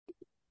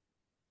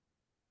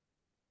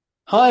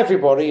Hi,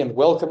 everybody, and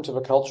welcome to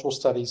the Cultural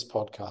Studies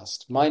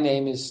podcast. My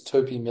name is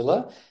Toby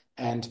Miller,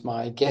 and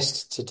my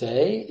guest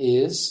today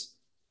is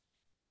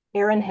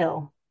Erin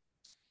Hill.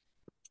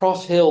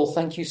 Prof. Hill.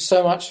 Thank you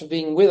so much for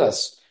being with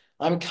us.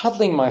 I'm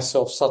cuddling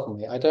myself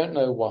suddenly. I don't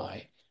know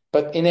why,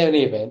 but in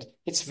any event,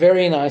 it's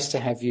very nice to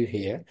have you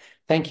here.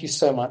 Thank you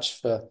so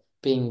much for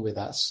being with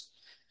us.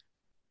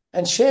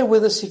 And share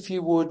with us, if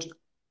you would,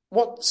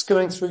 what's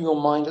going through your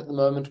mind at the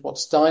moment,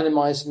 what's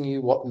dynamizing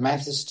you, what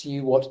matters to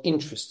you, what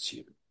interests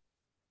you.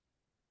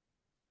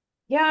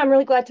 Yeah, I'm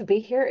really glad to be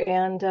here.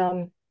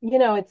 And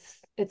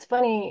it's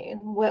funny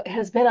what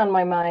has been on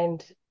my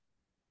mind,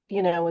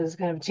 has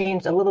kind of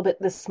changed a little bit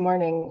this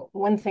morning.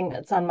 One thing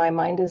that's on my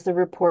mind is the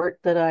report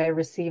that I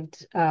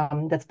received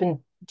that's been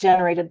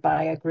generated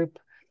by a group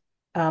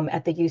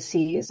at the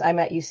UCs. I'm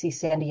at UC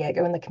San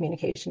Diego in the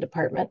communication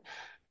department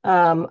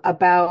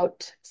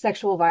about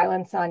sexual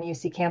violence on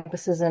UC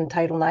campuses and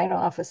Title IX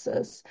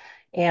offices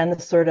and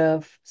the sort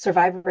of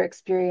survivor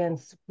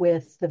experience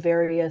with the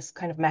various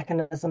kind of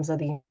mechanisms of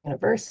the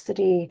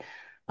university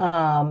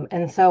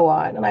and so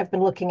on. And I've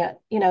been looking at,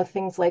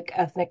 things like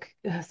ethnic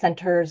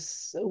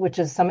centers, which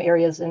is some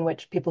areas in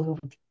which people who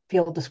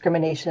feel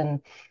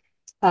discrimination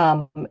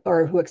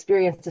or who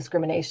experience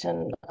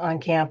discrimination on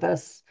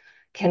campus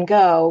can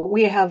go.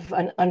 We have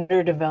an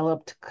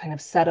underdeveloped kind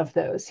of set of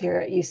those here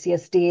at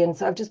UCSD. And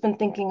so I've just been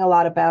thinking a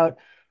lot about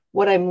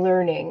what I'm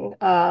learning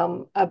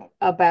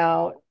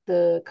about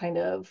the kind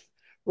of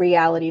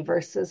reality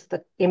versus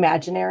the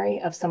imaginary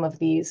of some of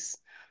these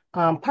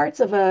parts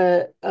of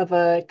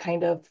a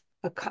kind of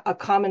a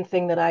common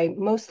thing that I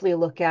mostly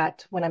look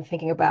at when I'm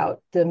thinking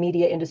about the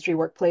media industry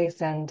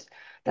workplace. And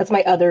that's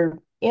my other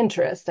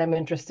interest. I'm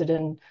interested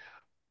in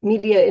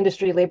media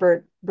industry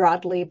labor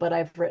broadly, but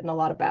I've written a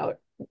lot about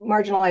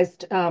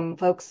marginalized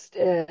folks,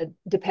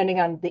 depending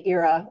on the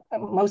era,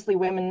 mostly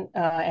women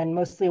and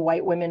mostly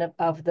white women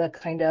of the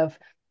kind of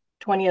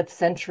 20th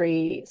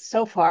century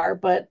so far.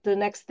 But the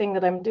next thing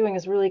that I'm doing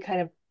is really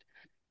kind of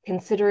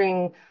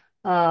considering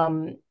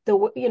both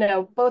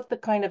the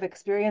kind of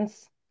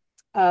experience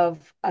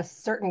of a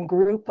certain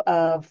group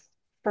of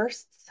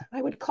firsts, I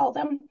would call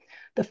them.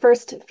 The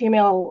first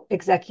female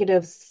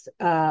executives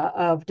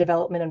of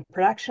development and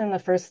production, the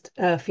first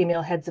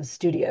female heads of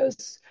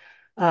studios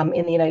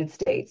in the United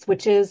States,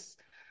 which is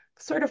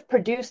sort of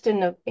produced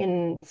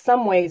in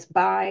some ways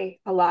by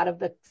a lot of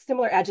the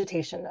similar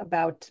agitation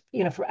about,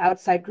 from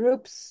outside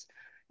groups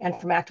and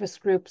from activist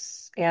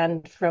groups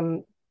and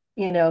from,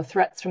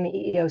 threats from the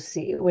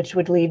EEOC, which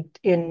would lead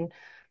in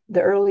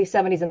the early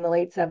 70s and the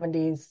late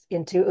 70s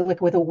into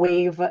like with a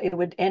wave, it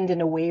would end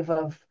in a wave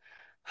of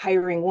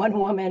hiring one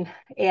woman.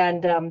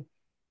 And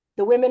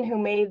the women who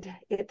made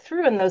it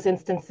through in those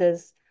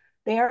instances,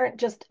 they aren't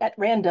just at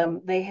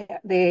random.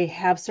 They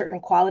have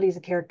certain qualities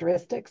and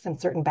characteristics and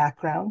certain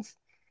backgrounds,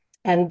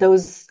 and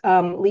those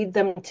lead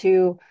them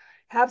to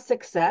have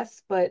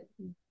success. But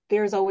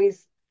there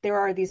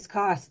are these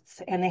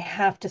costs, and they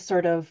have to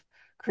sort of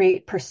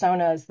create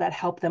personas that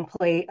help them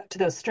play to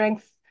those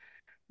strengths.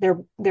 They're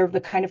the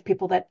kind of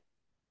people that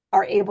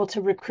are able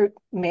to recruit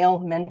male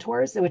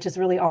mentors, which is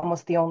really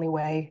almost the only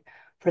way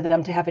for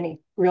them to have any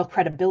real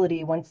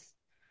credibility once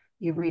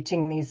you're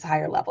reaching these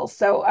higher levels.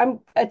 So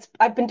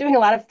I've been doing a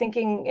lot of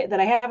thinking that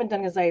I haven't done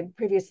because I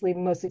previously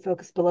mostly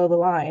focused below the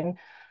line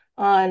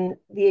on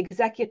the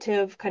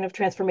executive kind of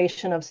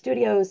transformation of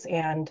studios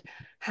and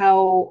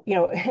how,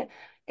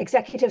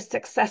 executive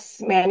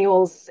success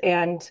manuals.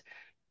 And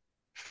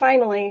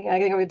finally, I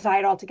think I would tie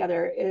it all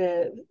together,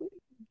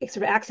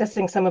 sort of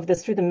accessing some of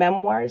this through the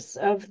memoirs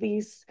of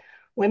these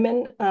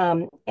women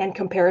and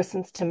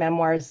comparisons to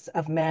memoirs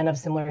of men of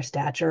similar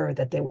stature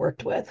that they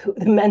worked with.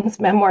 The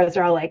men's memoirs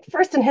are all like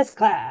first in his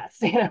class,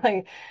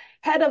 like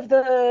head of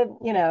the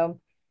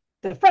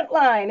front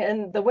line,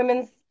 and the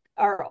women's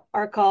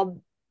are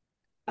called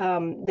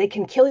they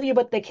can kill you,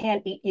 but they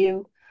can't eat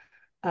you.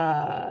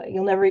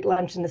 You'll never eat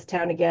lunch in this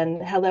town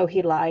again. Hello,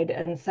 he lied,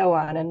 and so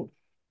on. And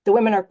the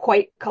women are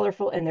quite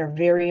colorful and they're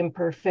very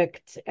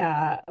imperfect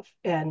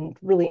and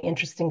really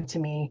interesting to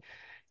me.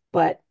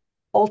 But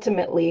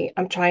ultimately,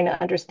 I'm trying to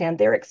understand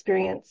their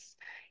experience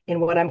in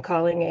what I'm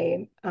calling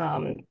a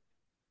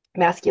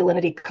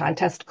masculinity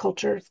contest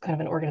culture. It's kind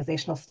of an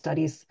organizational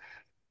studies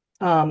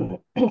term,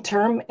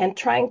 and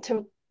trying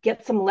to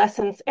get some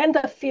lessons and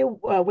a few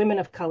women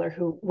of color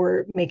who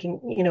were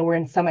were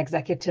in some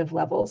executive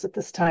levels at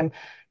this time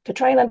to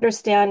try and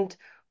understand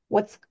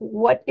what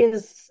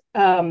is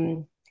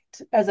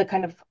as a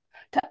kind of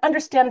to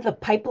understand the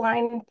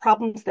pipeline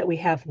problems that we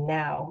have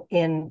now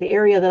in the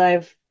area that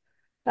I've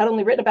not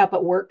only written about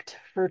but worked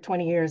for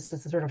 20 years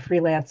as a sort of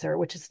freelancer,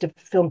 which is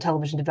film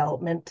television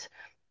development.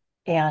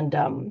 And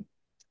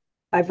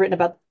I've written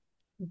about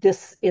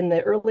this in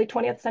the early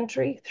 20th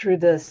century through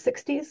the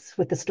 60s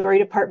with the story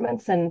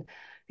departments and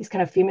these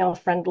kind of female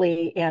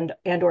friendly and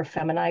or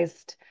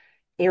feminized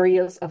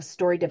areas of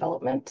story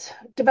development.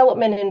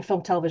 Development in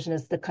film television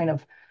is the kind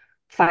of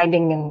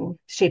finding and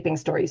shaping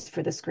stories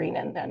for the screen,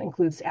 and that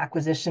includes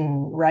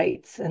acquisition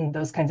rights and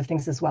those kinds of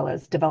things as well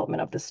as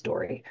development of the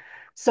story.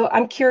 So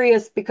I'm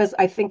curious because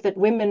I think that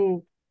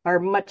women are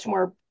much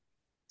more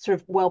sort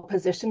of well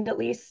positioned, at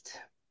least.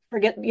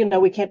 Forget,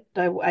 we can't,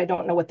 I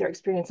don't know what their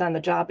experience on the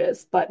job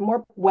is, but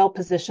more well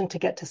positioned to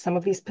get to some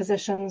of these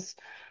positions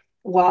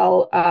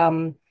while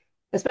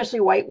especially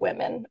white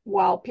women,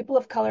 while people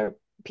of color,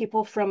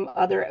 people from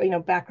other,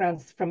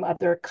 backgrounds from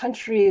other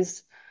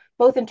countries,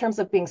 both in terms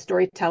of being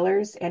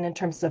storytellers and in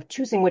terms of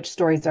choosing which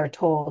stories are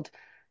told,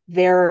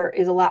 there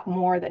is a lot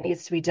more that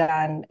needs to be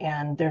done.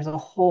 And there's a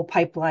whole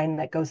pipeline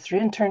that goes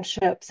through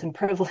internships and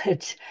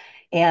privilege.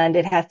 And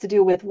it has to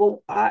do with,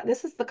 well,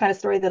 this is the kind of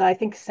story that I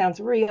think sounds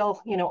real,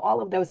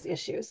 all of those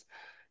issues.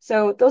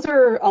 So those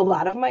are a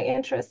lot of my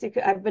interests.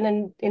 I've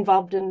been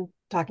involved in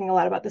talking a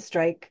lot about the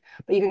strike,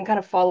 but you can kind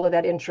of follow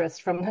that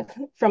interest from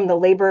from the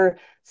labor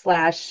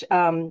slash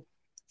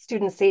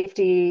student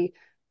safety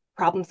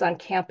problems on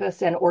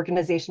campus and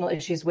organizational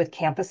issues with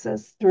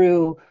campuses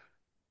through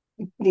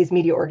these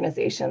media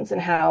organizations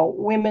and how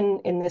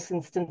women in this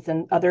instance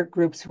and other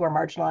groups who are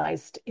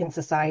marginalized in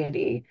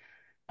society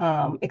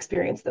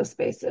experience those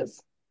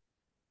spaces.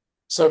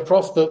 So,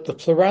 Prof, the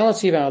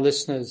plurality of our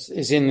listeners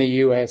is in the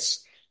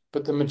US,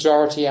 but the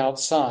majority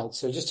outside.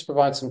 So, just to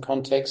provide some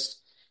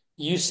context,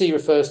 UC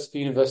refers to the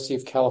University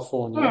of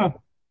California. Hmm.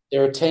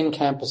 There are 10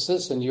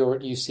 campuses, and you're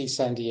at UC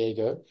San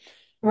Diego.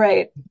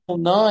 Right. Title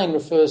 9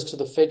 refers to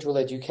the Federal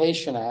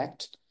Education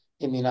Act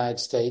in the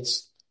United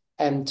States,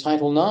 and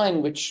Title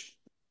 9, which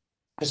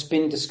has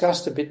been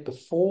discussed a bit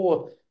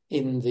before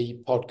in the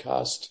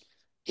podcast,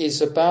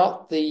 is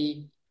about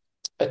the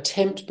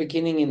attempt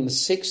beginning in the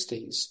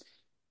 60s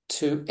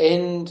to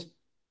end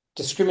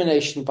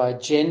discrimination by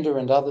gender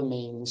and other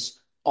means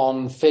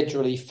on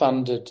federally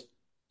funded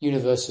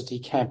university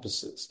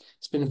campuses.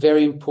 It's been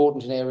very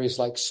important in areas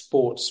like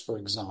sports, for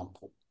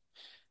example.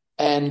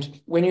 And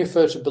when you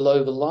refer to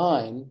below the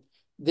line,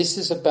 this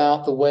is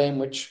about the way in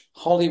which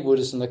Hollywood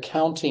as an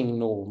accounting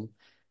norm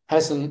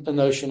has a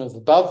notion of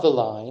above the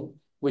line,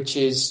 which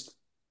is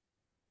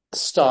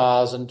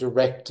stars and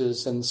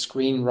directors and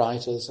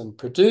screenwriters and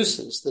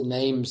producers, the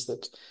names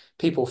that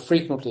people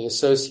frequently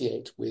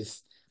associate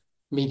with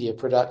media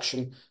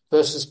production,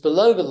 versus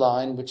below the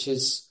line, which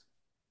is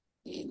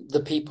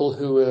the people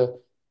who are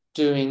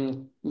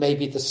doing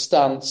maybe the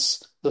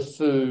stunts, the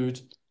food,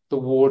 the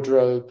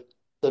wardrobe,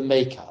 the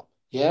makeup.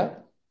 Yeah.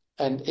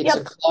 And it's a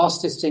Yep. class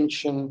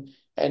distinction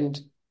and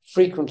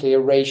frequently a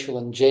racial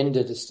and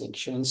gender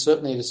distinction, and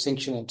certainly a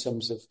distinction in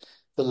terms of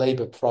the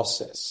labor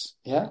process.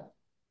 Yeah.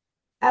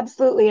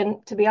 Absolutely.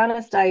 And to be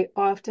honest, I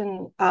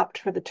often opt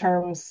for the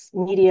terms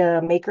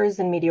media makers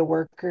and media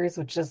workers,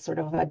 which is sort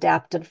of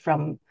adapted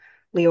from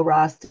Leo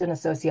Rosten, a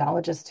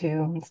sociologist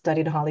who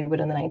studied Hollywood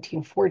in the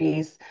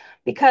 1940s,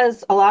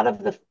 because a lot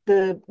of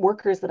the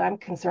workers that I'm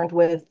concerned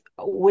with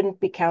wouldn't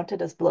be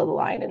counted as below the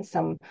line in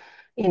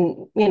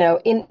in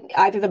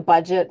either the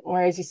budget,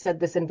 or as you said,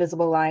 this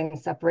invisible line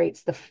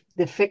separates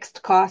the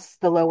fixed costs,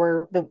 the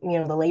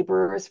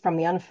laborers from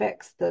the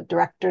unfixed, the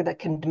director that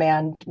can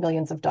demand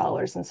millions of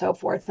dollars and so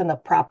forth, and the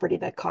property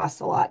that costs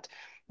a lot,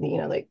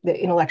 like the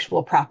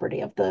intellectual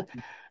property of the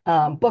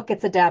book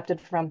it's adapted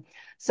from.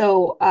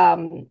 So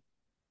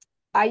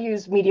I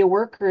use media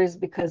workers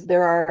because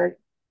there are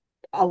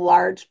a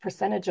large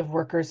percentage of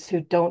workers who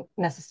don't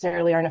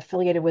necessarily aren't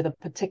affiliated with a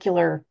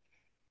particular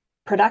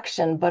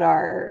production, but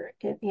are,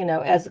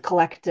 as a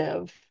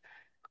collective,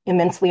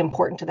 immensely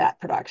important to that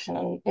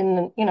production.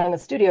 And in the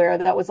studio era,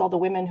 that was all the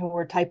women who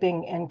were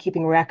typing and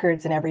keeping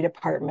records in every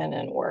department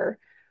and were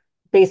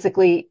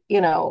basically,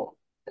 there's no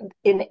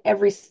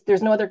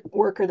other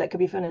worker that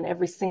could be found in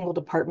every single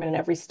department in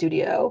every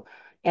studio.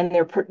 And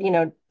they're,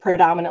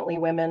 predominantly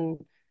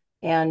women.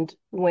 And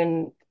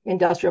when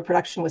industrial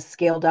production was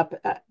scaled up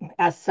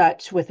as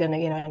such within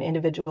an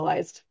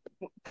individualized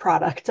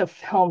product of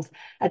films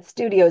at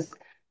studios,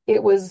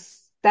 it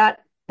was that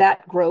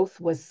growth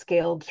was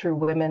scaled through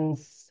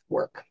women's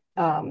work.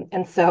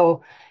 And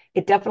so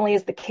it definitely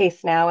is the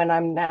case now. And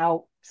I'm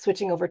now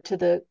switching over to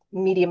the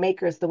media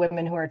makers, the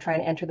women who are trying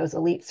to enter those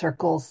elite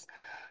circles,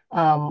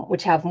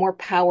 which have more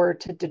power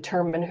to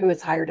determine who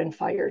is hired and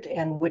fired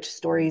and which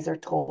stories are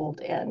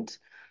told, and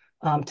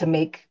to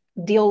make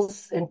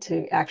deals and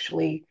to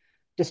actually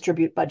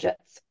distribute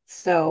budgets.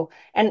 So,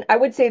 and I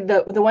would say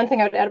the one thing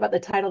I would add about the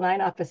Title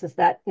IX office is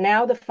that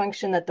now the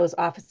function that those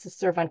offices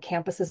serve on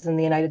campuses in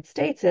the United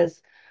States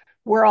is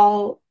we're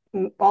all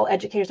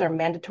educators are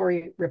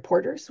mandatory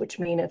reporters, which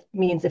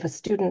means if a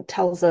student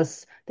tells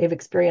us they've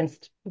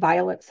experienced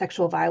violence,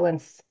 sexual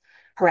violence,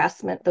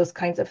 harassment, those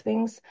kinds of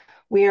things,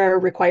 we are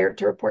required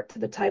to report to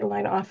the Title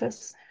IX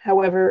office.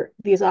 However,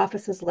 these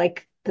offices,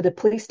 like the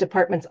police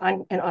departments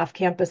on and off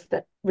campus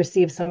that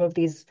receive some of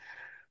these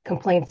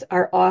complaints,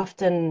 are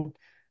often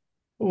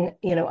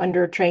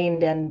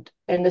undertrained,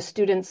 and the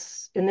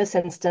students in this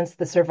instance,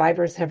 the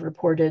survivors, have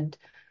reported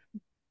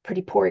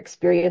pretty poor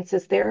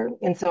experiences there.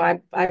 And so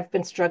I've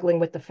been struggling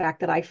with the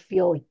fact that I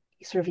feel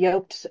sort of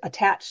yoked,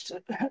 attached,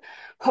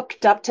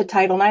 hooked up to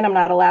Title IX. I'm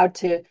not allowed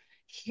to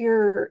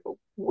hear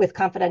with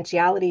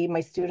confidentiality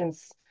my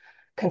students'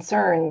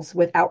 concerns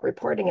without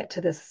reporting it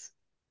to this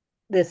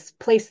this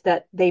place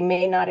that they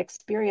may not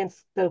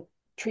experience the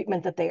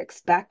treatment that they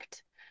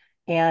expect.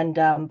 And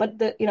but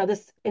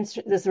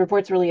this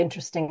report's really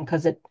interesting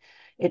because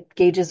it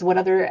gauges what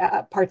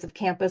other parts of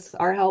campus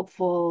are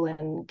helpful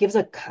and gives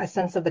a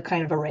sense of the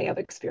kind of array of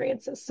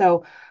experiences.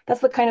 So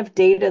that's the kind of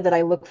data that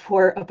I look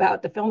for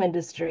about the film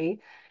industry.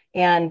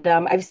 And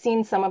I've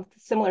seen some of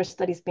similar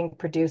studies being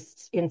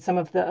produced in some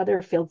of the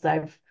other fields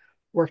I've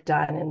worked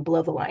on and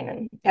below the line.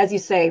 And as you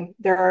say,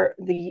 there are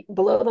the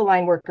below the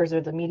line workers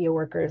or the media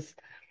workers.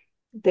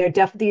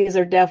 These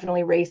are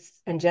definitely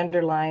race and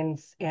gender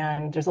lines,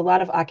 and there's a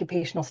lot of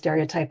occupational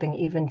stereotyping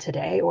even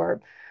today,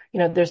 or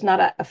there's not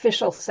an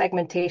official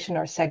segmentation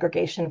or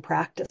segregation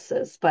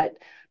practices, but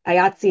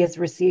IATSE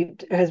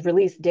has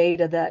released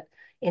data that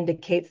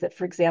indicates that,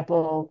 for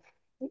example,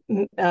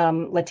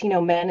 Latino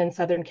men in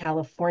Southern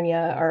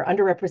California are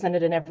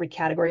underrepresented in every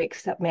category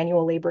except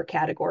manual labor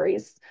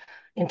categories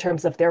in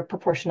terms of their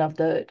proportion of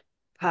the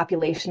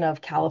population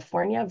of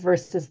California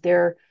versus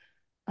their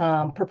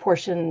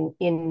proportion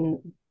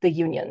in the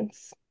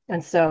unions.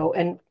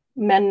 And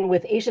men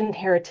with Asian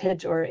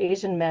heritage or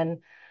Asian men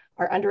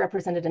are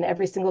underrepresented in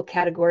every single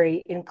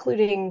category,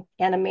 including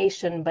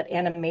animation, but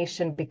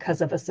animation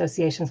because of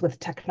associations with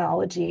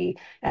technology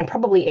and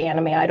probably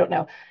anime, I don't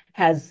know,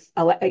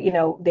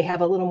 they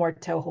have a little more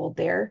toehold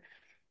there.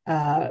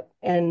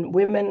 And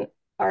women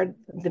are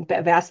the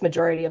vast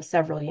majority of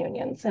several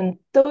unions. And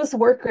those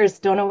workers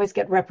don't always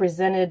get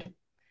represented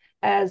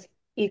as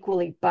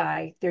equally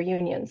by their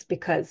unions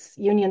because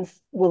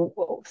unions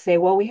will say,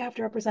 well, we have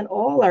to represent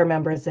all our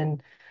members,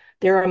 and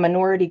they're a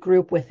minority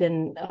group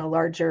within a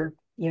larger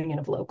union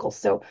of locals.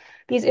 So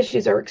these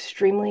issues are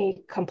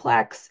extremely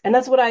complex. And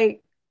that's what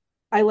I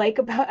like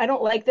about, I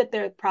don't like that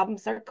their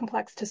problems are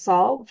complex to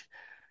solve,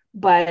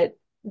 but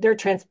they're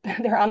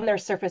on their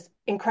surface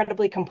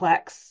incredibly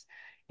complex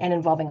and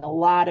involving a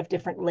lot of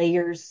different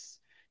layers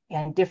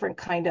and different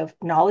kind of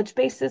knowledge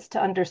bases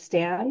to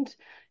understand.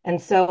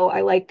 And so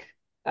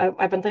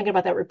I've been thinking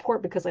about that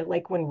report because I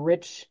like when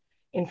rich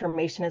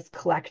information is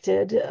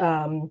collected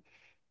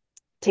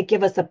to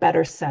give us a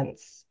better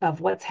sense of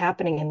what's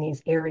happening in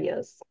these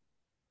areas.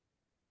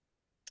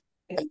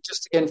 And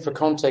just again, for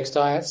context,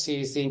 IATSE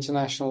is the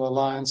International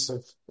Alliance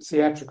of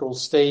Theatrical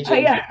Stage Oh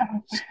yeah,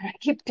 Engineers. I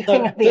keep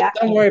doing No, the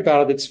don't worry acronym.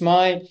 about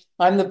it.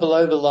 I'm the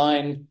below the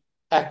line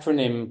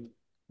acronym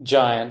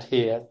giant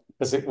here,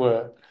 as it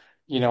were.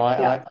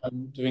 Yeah,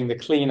 I'm doing the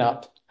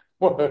cleanup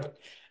work.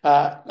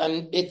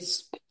 And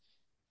it's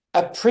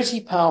a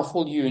pretty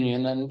powerful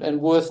union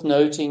and worth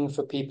noting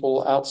for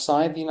people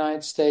outside the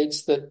United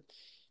States that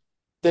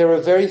there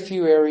are very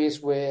few areas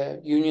where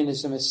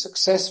unionism is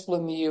successful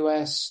in the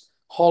US.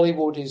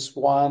 Hollywood is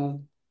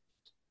one,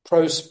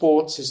 pro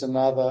sports is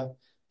another,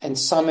 and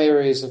some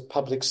areas of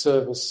public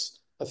service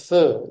a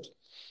third.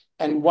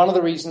 And one of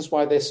the reasons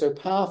why they're so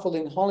powerful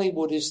in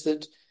Hollywood is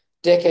that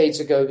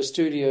decades ago, the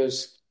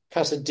studios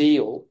cut a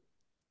deal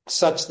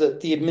such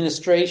that the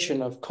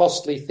administration of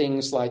costly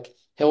things like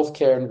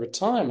healthcare and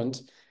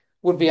retirement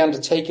would be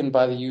undertaken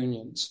by the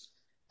unions.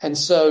 And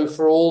so,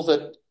 for all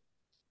that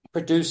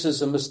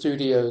producers and the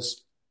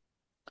studios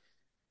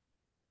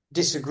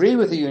disagree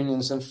with the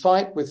unions and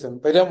fight with them,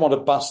 they don't want to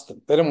bust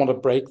them, they don't want to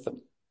break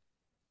them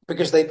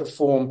because they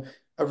perform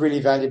a really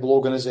valuable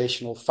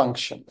organizational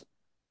function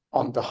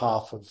on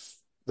behalf of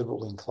the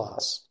ruling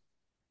class.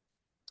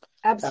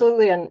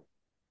 absolutely. And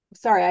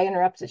sorry, I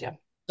interrupted you.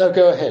 No,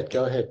 go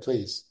ahead,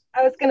 please.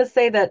 I was going to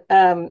say that,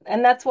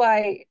 and that's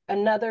why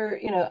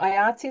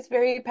IATSE is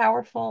very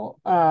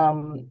powerful,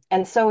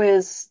 and so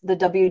is the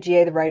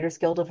WGA, the Writers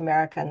Guild of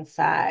America, and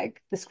SAG,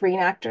 the Screen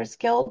Actors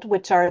Guild,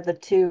 which are the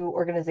two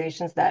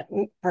organizations that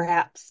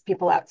perhaps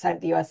people outside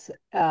the U.S.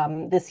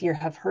 This year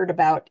have heard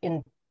about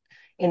in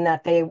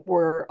that they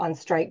were on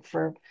strike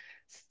for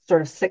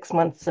sort of 6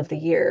 months of the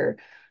year.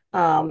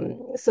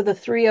 So the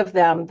three of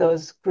them,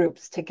 those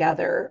groups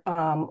together,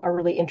 are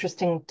really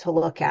interesting to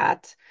look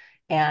at.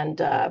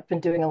 And I've been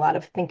doing a lot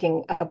of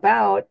thinking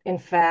about, in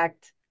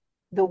fact,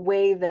 the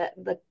way that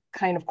the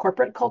kind of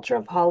corporate culture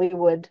of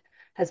Hollywood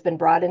has been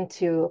brought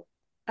into,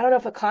 I don't know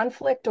if a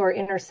conflict or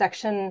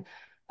intersection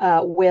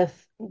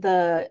with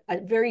the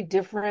very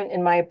different,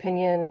 in my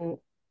opinion,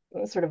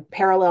 sort of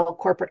parallel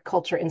corporate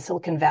culture in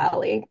Silicon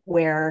Valley,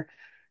 where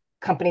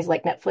companies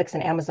like Netflix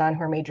and Amazon,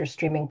 who are major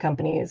streaming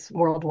companies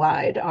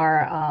worldwide,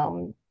 are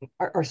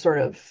sort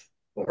of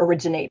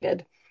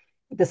originated.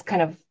 This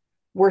kind of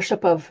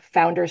worship of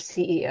founder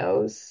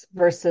CEOs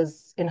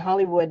versus in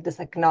Hollywood,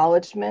 this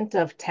acknowledgement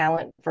of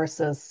talent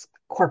versus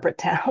corporate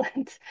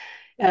talent.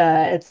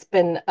 It's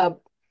been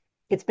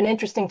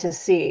interesting to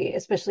see,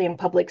 especially in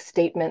public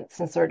statements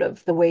and sort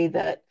of the way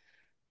that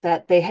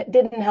they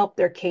didn't help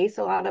their case.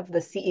 A lot of the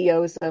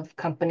CEOs of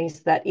companies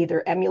that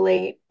either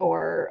emulate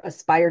or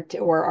aspire to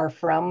or are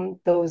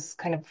from those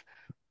kind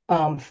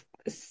of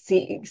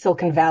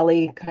Silicon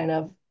Valley kind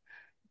of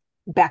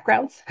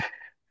backgrounds.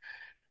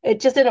 It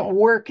just didn't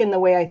work in the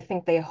way I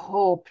think they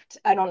hoped.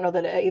 I don't know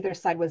that either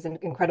side was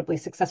incredibly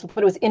successful,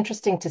 but it was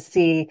interesting to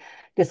see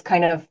this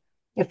kind of,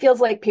 it feels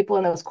like people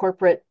in those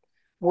corporate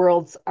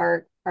worlds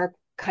are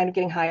kind of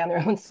getting high on their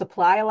own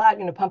supply a lot,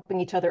 pumping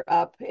each other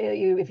up.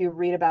 If you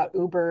read about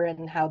Uber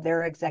and how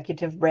their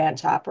executive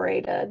branch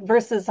operated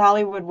versus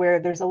Hollywood, where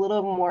there's a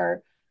little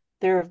more,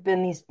 there have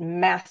been these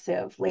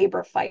massive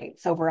labor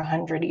fights over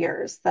 100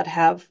 years that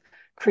have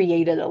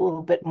created a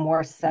little bit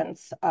more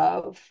sense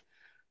of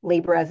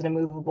labor as an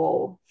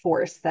immovable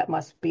force that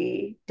must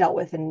be dealt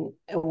with in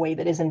a way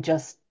that isn't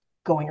just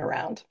going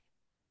around.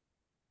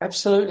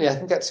 Absolutely. I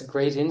think that's a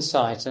great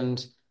insight.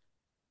 And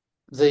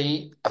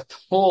the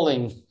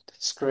appalling,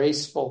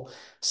 disgraceful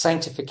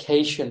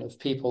sanctification of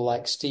people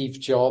like Steve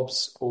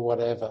Jobs or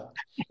whatever.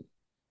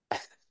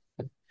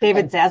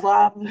 David And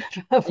Zaslav,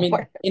 I mean,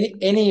 before.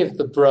 any of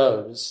the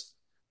bros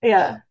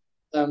Yeah,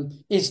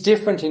 is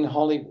different in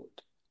Hollywood.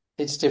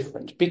 It's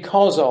different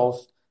because of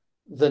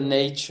the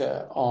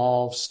nature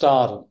of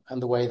stardom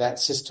and the way that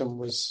system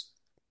was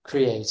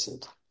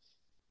created.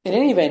 In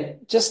any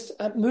event, just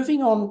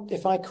moving on,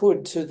 if I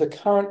could, to the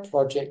current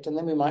project, and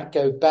then we might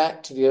go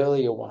back to the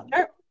earlier one.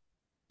 sure.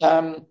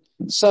 Um,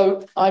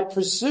 so I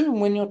presume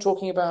when you're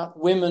talking about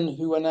women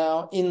who are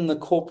now in the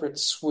corporate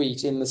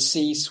suite, in the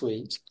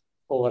C-suite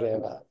or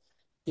whatever,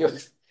 you're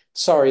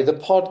sorry, the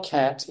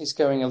podcat is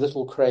going a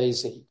little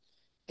crazy.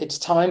 It's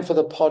time for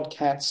the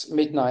podcat's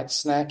midnight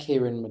snack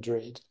here in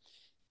Madrid.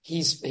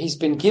 He's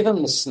been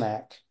given the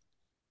snack,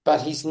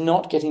 but he's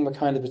not getting the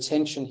kind of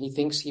attention he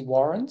thinks he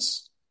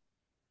warrants.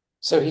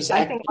 So he's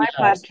I think acting my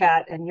out.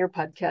 podcat and your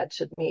podcat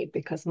should meet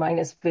because mine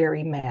is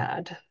very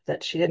mad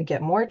that she didn't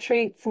get more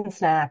treats and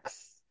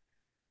snacks.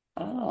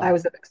 I Ah,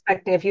 was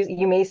expecting if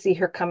you may see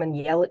her come and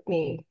yell at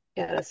me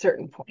at a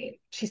certain point.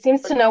 She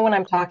seems to know when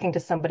I'm talking to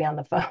somebody on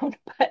the phone,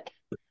 but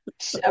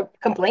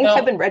complaints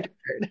have well, been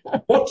registered.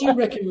 what do you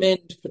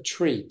recommend for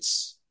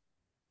treats?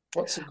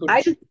 What's a good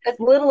I just treat? as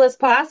little as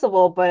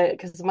possible, but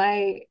because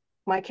my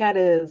cat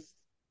is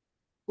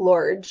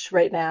large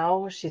right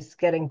now, she's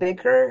getting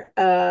bigger.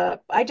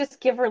 I just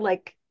give her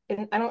like,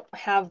 and I don't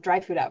have dry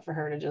food out for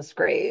her to just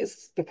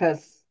graze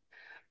because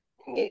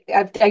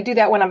I do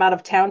that when I'm out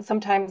of town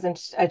sometimes, and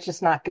it's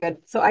just not good.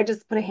 So I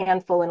just put a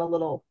handful in a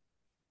little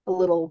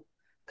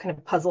kind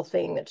of puzzle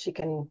thing that she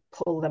can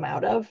pull them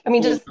out of. I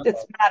mean, Oh, just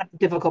it's not a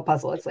difficult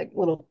puzzle. It's like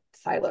little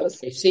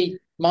silos. okay. See,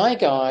 my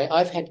guy,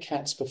 I've had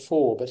cats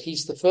before, but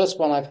he's the first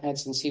one I've had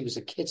since he was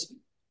a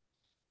kitten.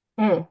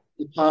 Mm,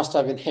 In the past,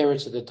 I've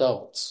inherited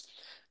adults.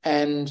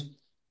 And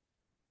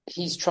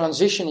he's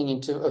transitioning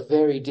into a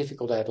very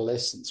difficult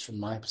adolescence from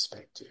my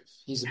perspective.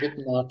 He's a bit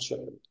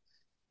macho.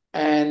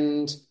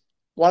 And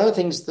one of the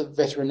things the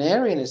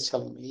veterinarian is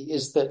telling me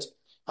is that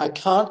I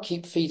can't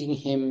keep feeding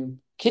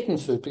him kitten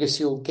food because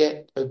he'll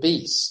get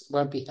obese,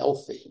 won't be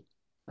healthy,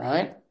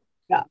 right?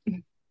 yeah.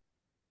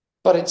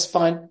 But it's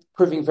fine,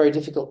 proving very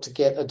difficult to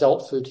get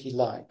adult food he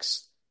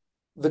likes.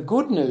 The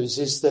good news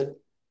is that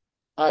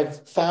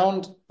I've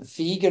found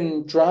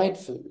vegan dried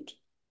food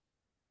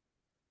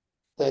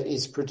that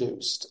is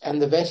produced,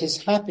 and the vet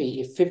is happy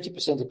if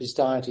 50% of his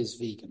diet is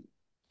vegan.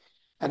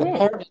 And Mm.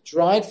 apparently,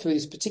 dried food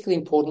is particularly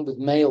important with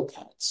male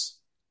cats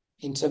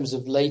in terms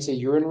of later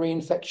urinary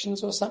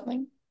infections or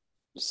something.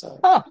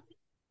 So, Oh,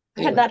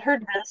 I had anyway, not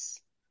heard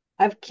this.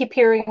 I keep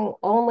hearing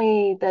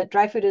only that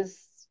dry food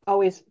is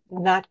always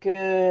not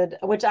good,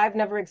 which I've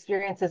never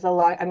experienced as a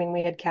lot. I mean,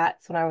 we had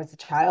cats when I was a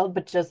child,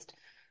 but just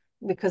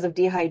because of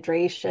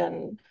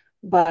dehydration.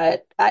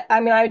 But I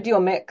mean, I would do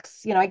a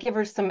mix. I give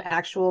her some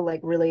actual,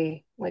 like,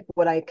 really, like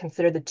what I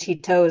consider the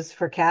Cheetos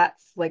for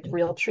cats, like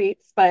real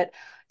treats. But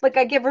like,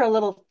 I give her a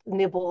little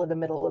nibble in the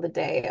middle of the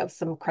day of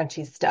some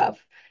crunchy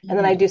stuff. And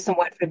then I do some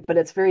wet food, but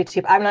it's very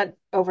cheap. I'm not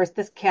over,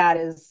 this cat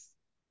is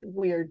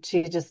weird.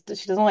 She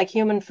doesn't like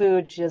human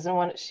food. She doesn't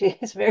want,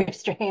 she's very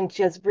strange.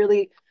 She has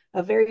really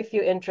a very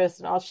few interests,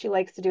 and all she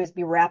likes to do is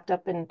be wrapped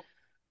up in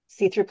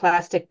see-through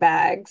plastic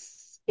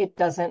bags. It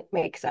doesn't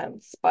make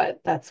sense,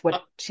 but that's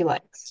what she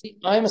likes. see,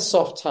 I'm a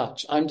soft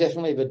touch. I'm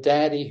definitely the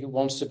daddy who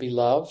wants to be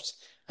loved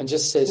and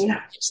just says,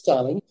 Yeah. yes,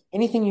 darling,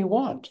 anything you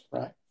want,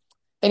 right?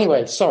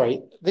 Anyway,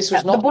 sorry, this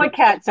Yeah, was the not boy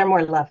cats are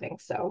more loving,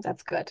 so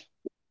that's good.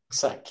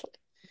 exactly.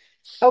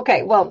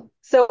 Okay, well,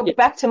 so Yes.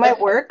 back to my Back,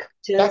 work,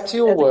 back just to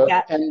your as a work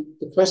cat. and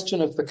the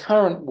question of the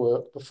current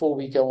work before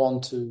we go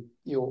on to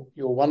your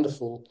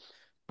wonderful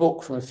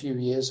book from a few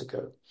years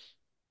ago.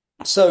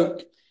 So,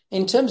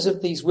 in terms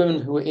of these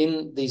women who are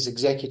in these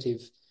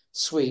executive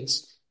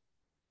suites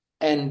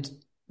and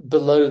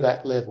below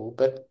that level,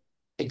 but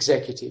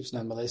executives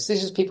nonetheless,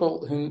 this is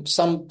people whom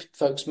some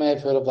folks may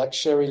have heard of, like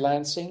Sherry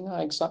Lansing,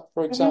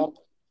 for Hmm.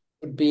 example,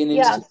 would be an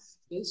instance Yes,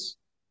 of this.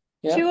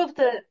 Yeah. two of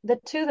the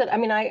two that I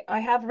mean, I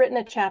have written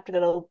a chapter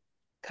that'll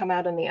come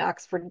out in the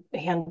Oxford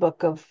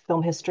Handbook of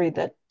Film History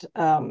that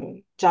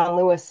John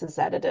Lewis has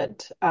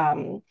edited,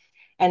 and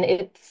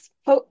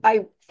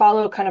I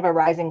follow kind of a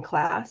rising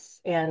class,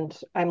 and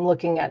I'm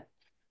looking at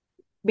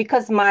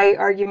because my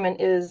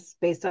argument is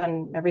based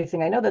on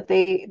everything I know that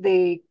they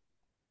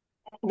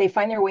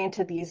find their way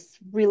into these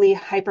really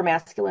hyper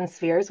masculine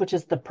spheres, which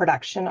is the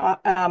production.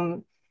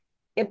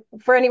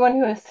 For anyone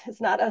who is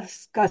not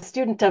a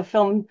student of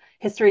film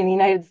history in the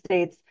United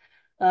States,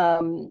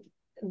 um,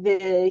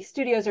 the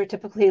studios are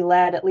typically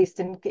led, at least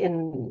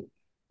in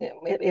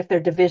if they're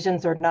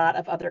divisions or not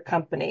of other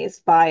companies,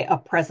 by a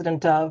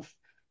president of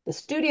the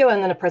studio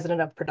and then a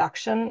president of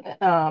production,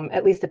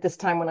 at least at this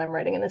time when I'm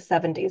writing in the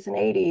 70s and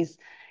 80s.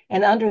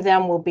 And under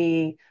them will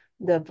be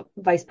the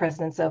vice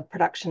presidents of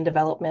production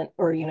development,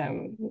 or,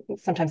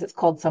 sometimes it's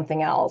called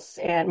something else,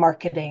 and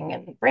marketing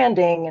and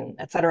branding and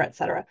et cetera, et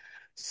cetera.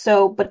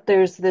 So, but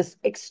there's this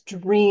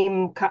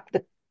extreme,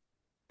 the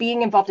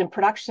being involved in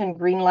production,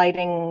 green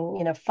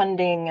lighting,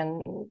 funding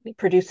and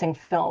producing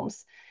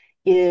films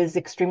is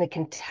extremely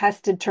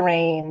contested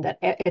terrain, that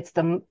it's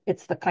the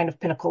kind of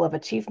pinnacle of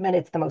achievement.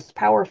 It's the most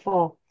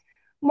powerful.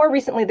 More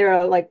recently, there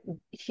are like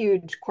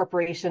huge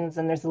corporations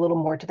and there's a little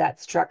more to that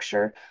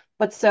structure.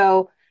 But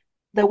so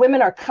the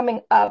women are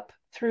coming up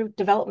through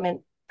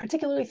development,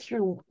 particularly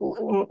through,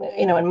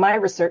 in my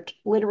research,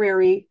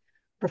 literary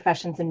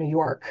professions in New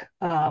York.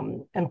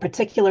 And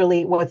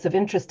particularly what's of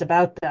interest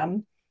about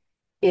them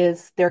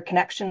is their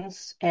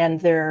connections and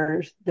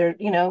Julia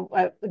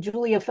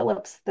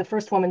Phillips, the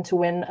first woman to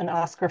win an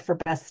Oscar for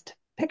Best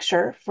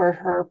Picture for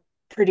her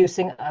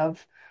producing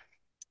of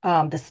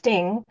The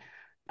Sting.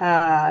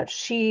 I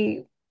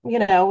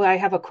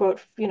have a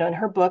quote, in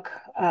her book,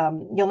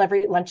 You'll Never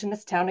Eat Lunch in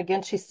This Town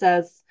Again. She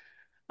says,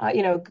 I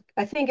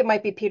think it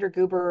might be Peter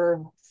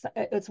Guber.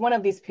 It's one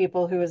of these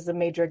people who is a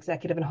major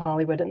executive in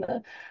Hollywood in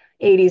the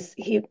 80s.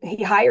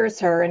 He hires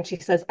her and she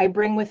says, I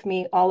bring with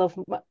me all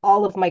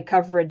of my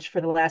coverage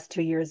for the last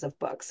 2 years of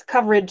books.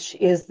 Coverage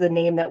is the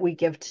name that we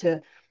give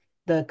to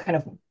the kind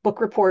of book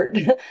report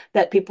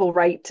that people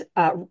write,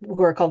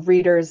 who are called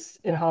readers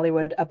in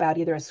Hollywood, about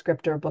either a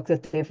script or a book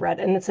that they've read.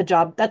 And that's the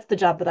job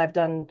that I've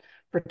done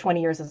for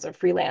 20 years as a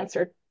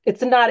freelancer.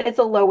 It's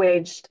a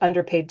low-waged,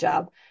 underpaid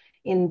job.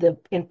 In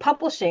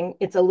publishing,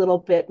 it's a little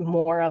bit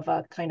more of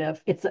a kind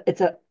of,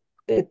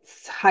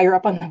 it's higher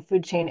up on the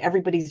food chain.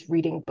 Everybody's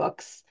reading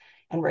books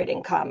and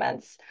writing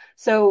comments.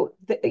 So,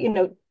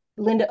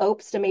 Linda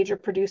Obst, a major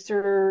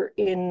producer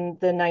in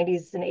the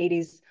 90s and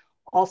 80s,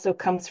 also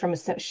comes from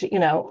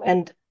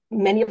and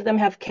many of them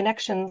have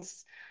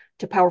connections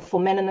to powerful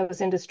men in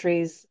those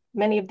industries.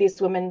 Many of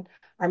these women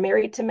are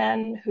married to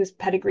men whose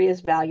pedigree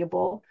is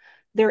valuable.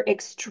 They're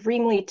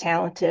extremely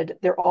talented.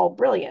 They're all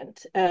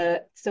brilliant.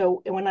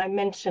 So when I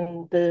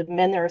mention the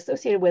men they're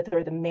associated with,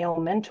 or the male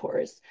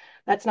mentors,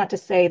 that's not to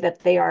say that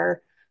they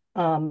are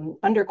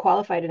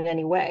underqualified in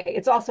any way.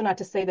 It's also not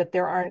to say that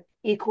there aren't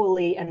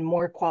equally and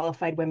more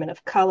qualified women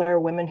of color,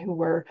 women who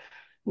were,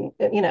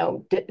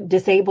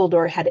 disabled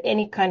or had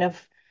anything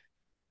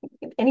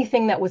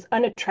that was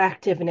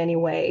unattractive in any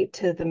way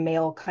to the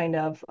male kind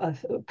of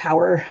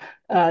power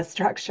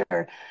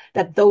structure,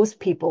 that those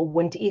people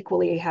wouldn't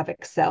equally have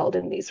excelled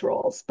in these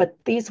roles. But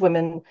these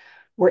women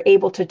were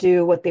able to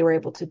do what they were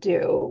able to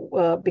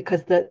do,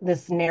 because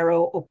this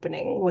narrow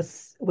opening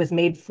was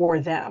made for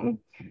them.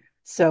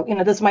 So,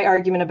 this is my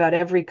argument about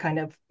every kind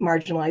of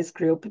marginalized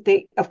group.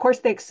 Of course,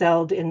 they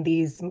excelled in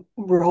these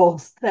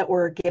roles that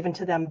were given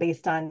to them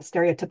based on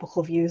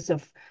stereotypical views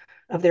of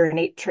their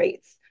innate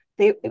traits.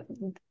 They,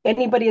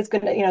 Anybody is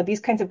going to, these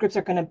kinds of groups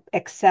are going to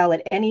excel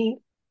at any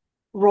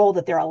role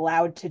that they're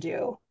allowed to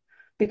do,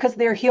 because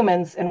they're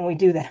humans and we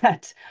do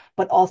that,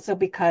 but also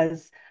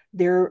because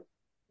they're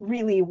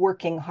really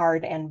working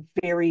hard and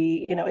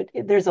very,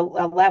 there's a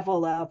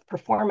level of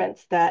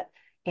performance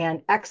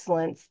and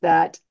excellence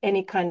that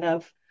any kind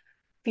of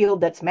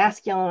field that's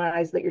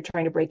masculinized that you're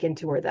trying to break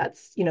into, or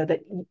that's,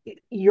 that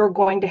you're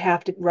going to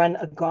have to run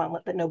a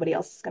gauntlet that nobody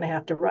else is going to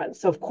have to run.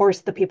 So of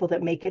course, the people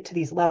that make it to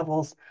these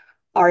levels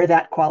are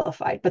that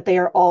qualified, but they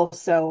are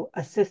also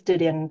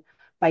assisted in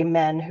by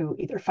men who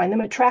either find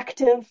them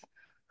attractive,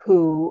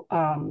 who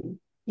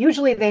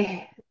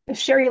usually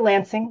Sherry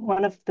Lansing,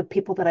 one of the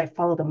people that I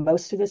follow the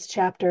most through this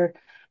chapter,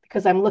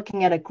 because I'm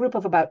looking at a group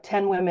of about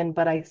 10 women,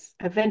 but I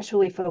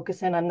eventually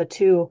focus in on the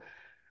two.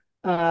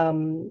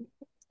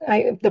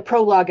 The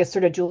prologue is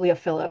sort of Julia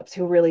Phillips,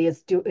 who really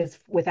is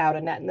without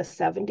a net in the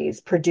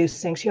 70s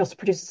producing. She also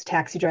produces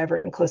Taxi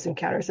Driver and Close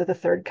Encounters of the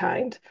Third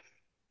Kind.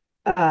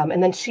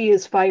 And then she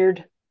is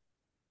fired,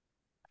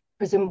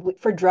 presumably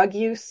for drug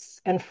use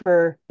and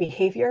for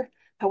behavior.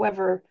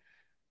 However,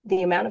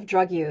 the amount of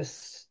drug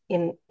use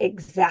in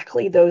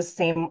exactly those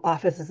same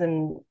offices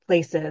and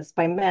places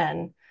by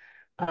men,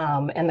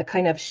 and the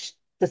kind of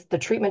the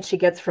treatment she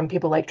gets from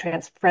people like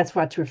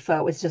Francois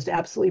Truffaut is just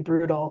absolutely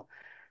brutal.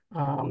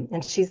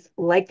 And she's,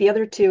 like the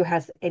other two,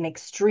 has an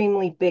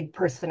extremely big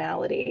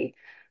personality.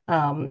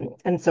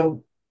 And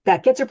so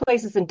that gets her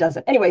places and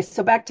doesn't. Anyway,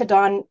 so back to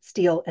Dawn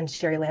Steele and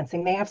Sherry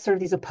Lansing. They have sort of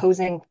these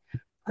opposing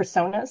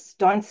personas.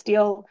 Dawn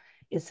Steele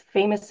is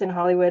famous in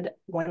Hollywood.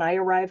 When I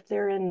arrived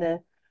there in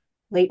the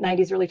late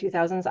 90s, early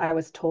 2000s, I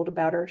was told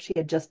about her. She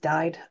had just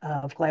died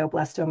of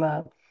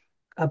glioblastoma,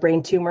 a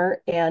brain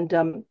tumor.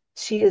 And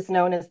she is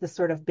known as the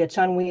sort of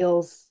bitch on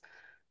wheels.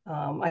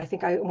 I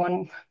think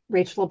one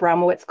Rachel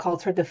Abramowitz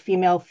calls her the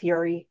female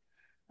fury.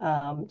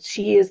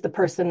 She is the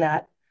person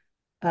that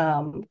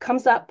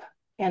comes up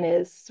and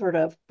is sort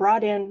of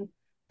brought in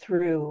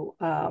through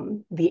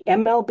the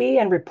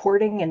MLB and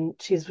reporting, and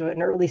she's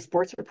an early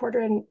sports reporter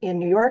in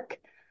New York.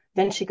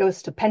 Then she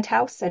goes to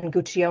Penthouse and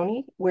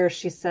Guccione, where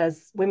she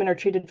says women are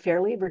treated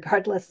fairly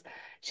regardless.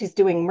 She's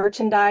doing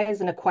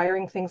merchandise and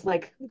acquiring things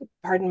like,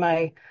 pardon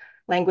my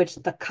language,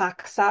 the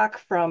cock sock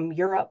from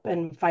Europe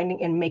and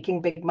finding and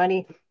making big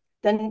money.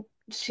 Then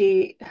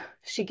she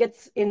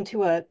gets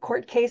into a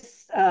court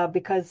case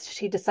because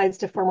she decides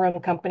to form her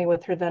own company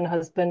with her then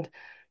husband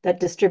that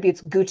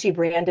distributes Gucci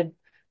branded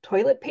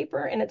toilet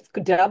paper, and it's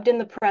dubbed in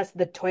the press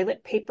the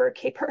toilet paper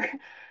caper.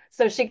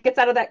 So she gets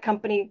out of that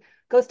company,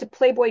 goes to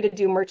Playboy to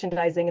do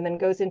merchandising, and then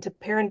goes into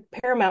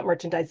Paramount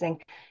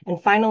merchandising,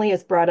 and finally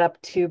is brought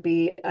up to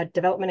be a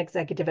development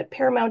executive at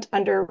Paramount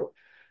under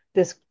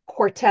this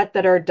quartet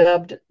that are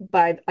dubbed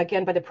by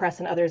again by the press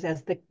and others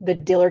as the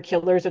Diller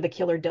Killers or the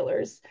Killer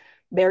Dillers.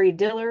 Barry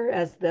Diller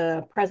as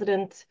the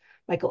president,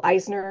 Michael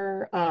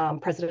Eisner,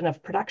 president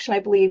of production, I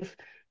believe.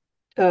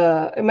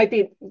 It might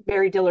be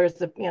Barry Diller as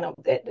the,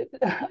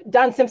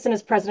 Don Simpson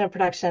is president of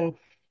production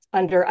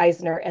under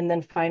Eisner, and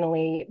then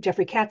finally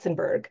Jeffrey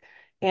Katzenberg.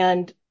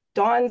 And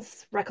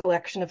Don's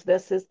recollection of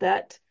this is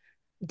that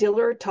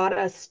Diller taught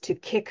us to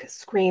kick,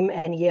 scream,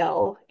 and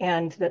yell,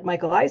 and that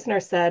Michael Eisner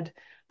said,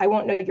 I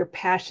won't know you're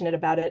passionate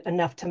about it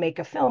enough to make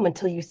a film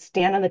until you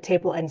stand on the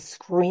table and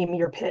scream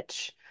your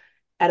pitch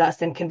at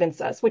us and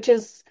convince us, which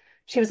is,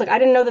 she was like, I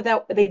didn't know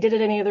that they did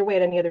it any other way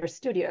at any other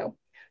studio.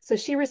 So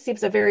she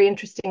receives a very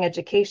interesting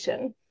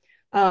education.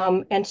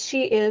 And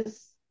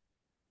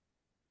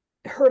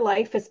her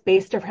life is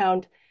based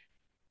around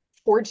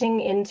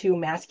forging into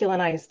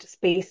masculinized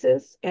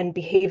spaces and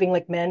behaving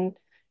like men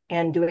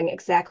and doing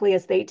exactly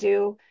as they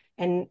do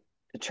and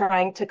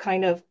trying to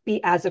kind of be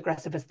as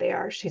aggressive as they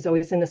are. She's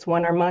always in this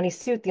one Armani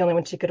suit, the only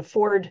one she could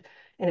afford,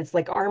 and it's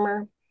like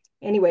armor.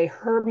 Anyway,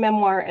 her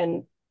memoir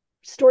and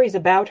stories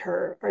about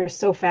her are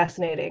so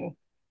fascinating.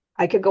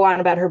 I could go on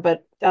about her,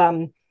 but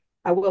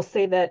I will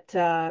say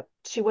that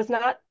she was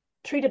not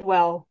treated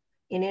well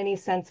in any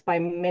sense by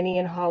many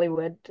in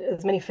Hollywood,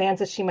 as many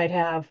fans as she might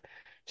have.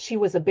 She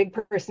was a big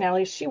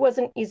personality. She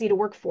wasn't easy to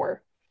work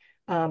for.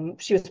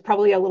 She was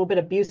probably a little bit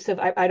abusive.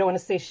 I don't want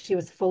to say she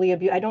was fully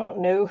abusive. I don't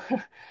know.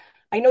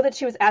 I know that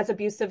she was as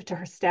abusive to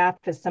her staff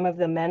as some of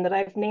the men that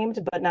I've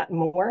named, but not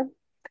more.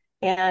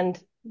 And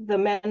the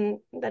men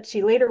that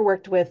she later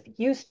worked with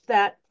used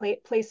that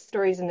place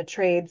stories in the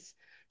trades.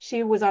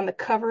 She was on the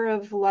cover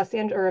of Los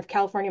Angeles or of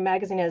California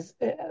Magazine as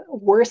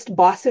worst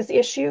bosses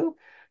issue.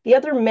 The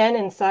other men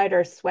inside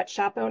are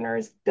sweatshop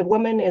owners. The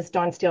woman is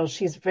Dawn Steele.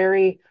 She's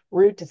very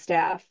rude to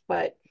staff,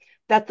 but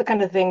that's the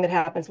kind of thing that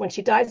happens when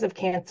she dies of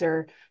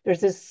cancer.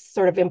 There's this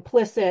sort of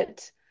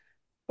implicit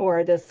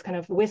or this kind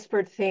of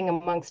whispered thing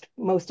amongst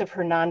most of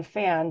her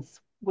non-fans,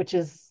 which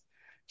is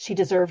she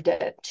deserved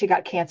it. She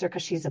got cancer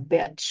because she's a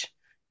bitch.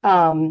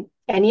 And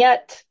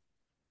yet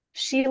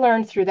she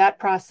learned through that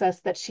process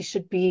that she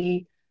should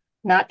be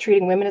not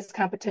treating women as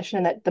competition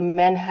and that the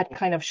men had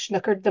kind of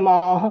snookered them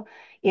all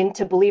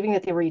into believing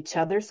that they were each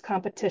other's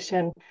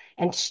competition.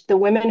 And the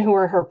women who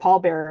were her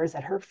pallbearers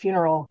at her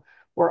funeral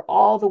were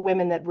all the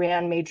women that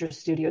ran major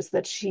studios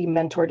that she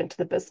mentored into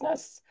the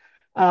business.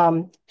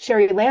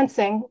 Sherry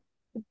Lansing,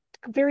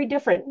 very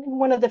different,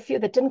 one of the few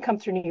that didn't come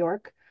through New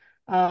York.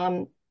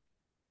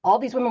 All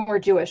these women were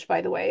Jewish, by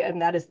the way,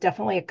 and that is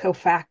definitely a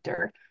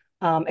cofactor,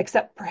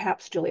 except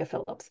perhaps Julia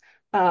Phillips.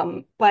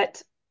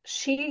 But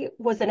she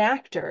was an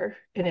actor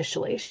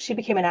initially. She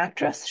became an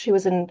actress. She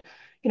was in,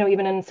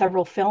 even in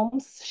several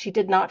films. She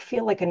did not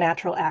feel like a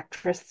natural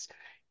actress.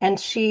 And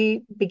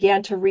she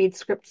began to read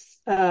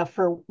scripts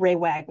for Ray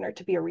Wagner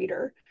to be a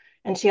reader.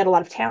 And she had a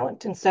lot of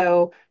talent. And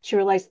so she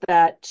realized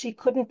that she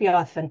couldn't be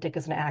authentic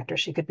as an actor.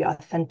 She could be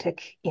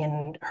authentic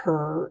in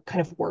her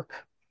kind of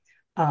work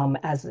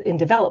as in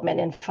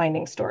development and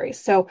finding stories.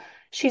 So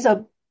she's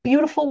a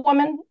beautiful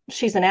woman.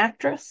 She's an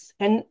actress,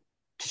 and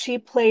she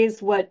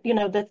plays what,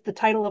 that's the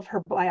title of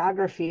her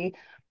biography,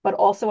 but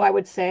also I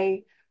would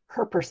say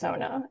her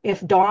persona.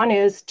 If Dawn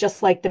is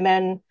just like the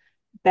men,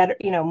 better,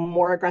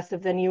 more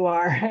aggressive than you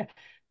are,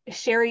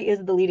 Sherry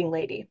is the leading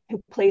lady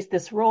who plays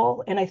this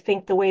role. And I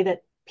think the way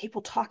that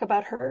people talk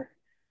about her,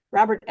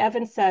 Robert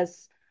Evans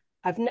says,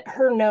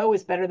 her no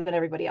is better than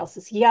everybody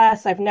else's.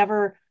 Yes, I've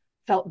never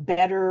felt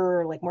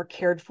better, like more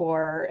cared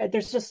for.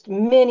 There's just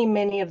many,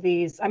 many of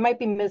these. I might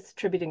be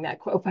misattributing that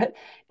quote, but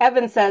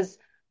Evan says,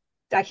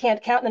 I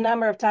can't count the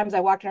number of times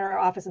I walked in her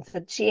office and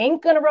said, she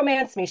ain't going to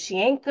romance me. She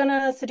ain't going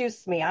to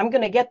seduce me. I'm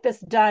going to get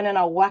this done and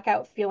I'll walk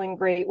out feeling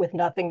great with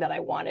nothing that I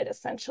wanted,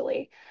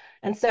 essentially.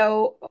 And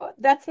so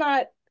that's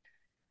not,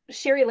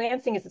 Sherry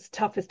Lansing is as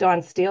tough as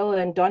Dawn Steele,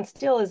 and Dawn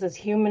Steele is as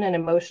human and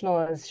emotional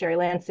as Sherry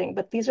Lansing.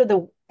 But these are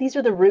the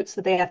routes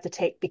that they have to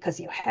take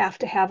because you have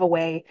to have a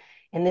way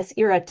in this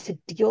era to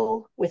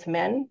deal with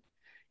men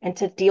and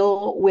to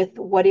deal with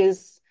what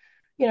is,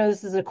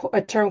 this is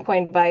a term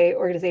coined by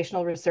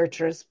organizational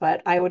researchers,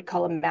 but I would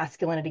call a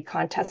masculinity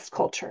contest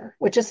culture,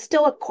 which is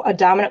still a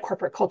dominant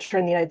corporate culture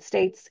in the United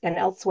States and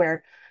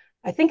elsewhere.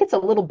 I think it's a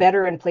little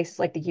better in places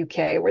like the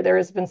UK, where there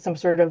has been some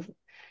sort of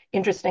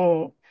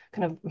interesting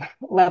kind of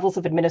levels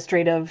of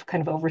administrative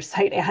kind of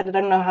oversight added.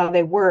 I don't know how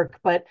they work,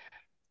 but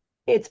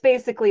it's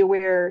basically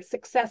where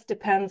success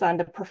depends on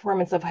the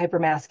performance of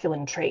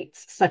hypermasculine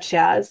traits, such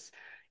as,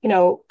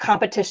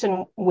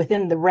 competition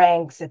within the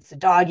ranks. It's a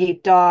dog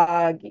eat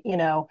dog,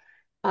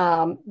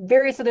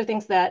 various other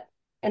things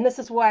and this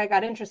is why I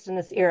got interested in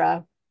this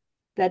era,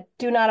 that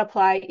do not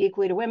apply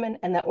equally to women,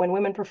 and that when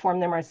women perform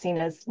them are seen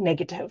as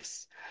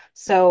negatives.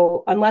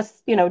 So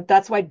unless,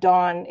 that's why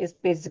Dawn is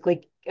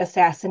basically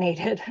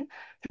assassinated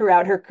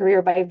throughout her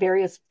career by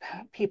various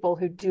people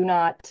who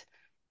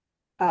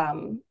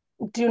um,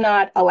 do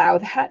not allow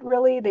that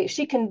really.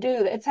 She can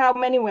do it's how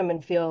many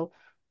women feel.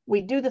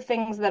 We do the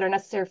things that are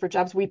necessary for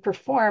jobs. We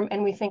perform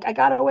and we think, I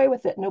got away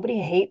with it. Nobody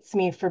hates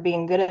me for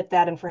being good at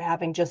that and for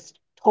having just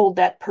told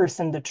that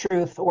person the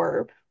truth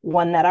or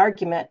won that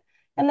argument.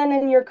 And then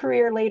in your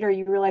career later,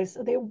 you realize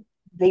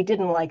they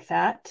didn't like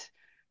that.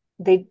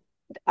 They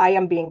I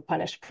am being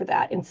punished for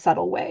that in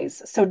subtle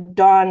ways. So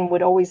Dawn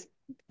would always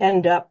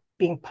end up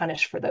being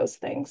punished for those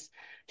things.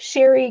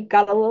 Sherry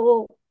got a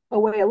little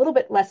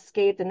bit less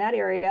scathed in that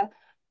area,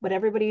 but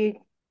everybody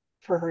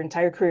for her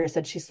entire career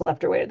said she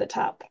slept her way to the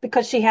top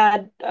because she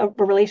had a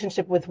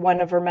relationship with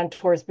one of her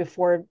mentors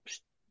before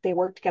they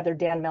worked together,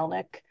 Dan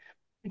Melnick.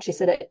 And she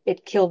said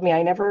it killed me.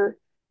 I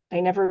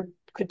never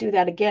could do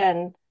that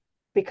again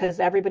because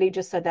everybody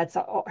just said that's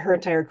all, her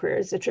entire career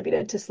is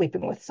attributed to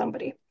sleeping with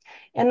somebody.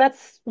 And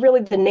that's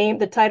really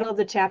the title of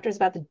the chapter is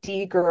about the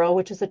D girl,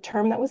 which is a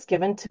term that was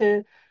given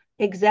to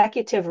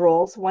executive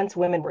roles once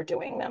women were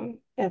doing them.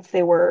 If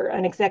they were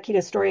an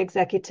executive, story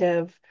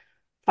executive,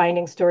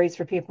 finding stories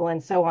for people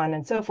and so on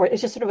and so forth.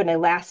 It's just sort of an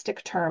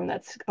elastic term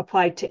that's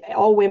applied to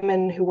all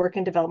women who work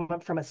in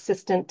development from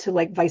assistant to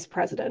like vice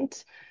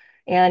president.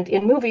 And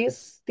in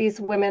movies,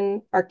 these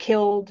women are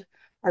killed,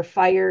 are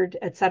fired,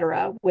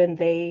 etc., when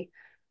they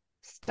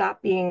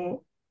stop being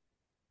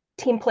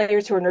team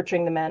players who are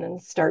nurturing the men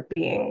and start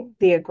being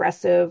the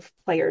aggressive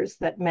players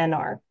that men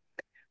are.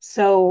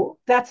 So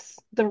that's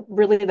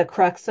really the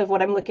crux of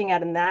what I'm looking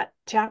at in that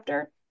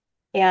chapter.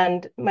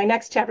 And my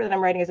next chapter that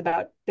I'm writing is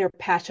about their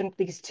passion,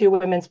 these two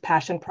women's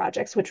passion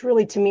projects, which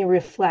really to me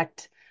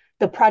reflect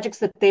the projects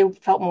that they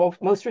felt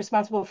most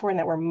responsible for and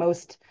that were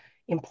most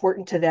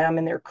important to them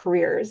in their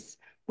careers,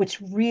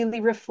 which really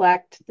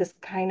reflect this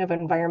kind of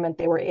environment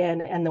they were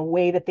in and the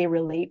way that they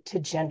relate to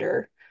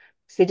gender.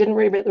 So they didn't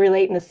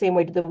relate in the same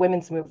way to the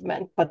women's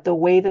movement, but the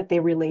way that they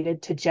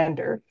related to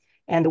gender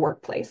and the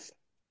workplace.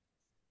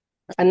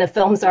 And the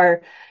films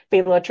are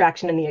Fatal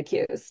Attraction and The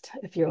Accused,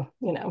 if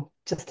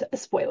just a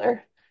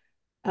spoiler.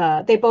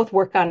 They both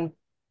work on,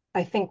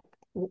 I think,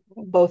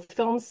 both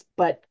films,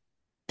 but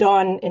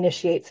Dawn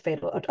initiates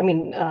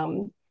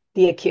The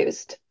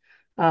Accused.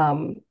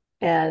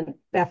 And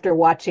after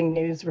watching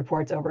news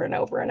reports over and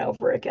over and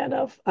over again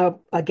of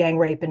a gang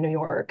rape in New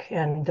York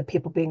and the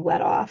people being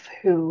let off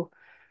who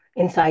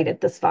incited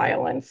this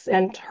violence.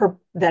 And her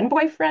then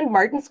boyfriend,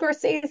 Martin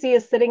Scorsese,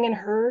 is sitting in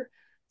her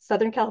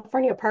Southern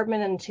California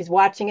apartment and she's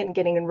watching it and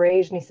getting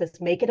enraged. And he says,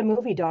 make it a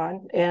movie,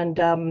 Dawn. And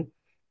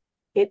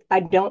I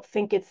don't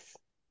think it's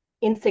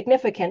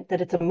insignificant that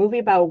it's a movie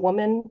about a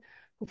woman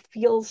who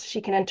feels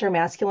she can enter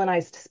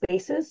masculinized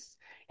spaces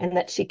and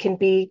that she can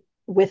be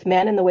with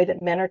men in the way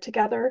that men are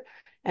together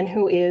and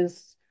who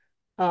is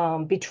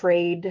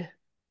betrayed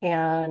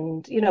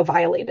and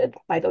violated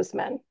by those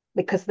men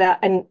because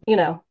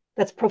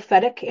that's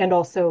prophetic and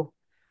also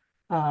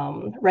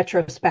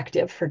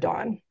retrospective for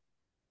Dawn.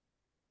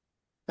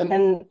 And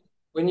And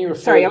when you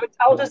refer sorry, to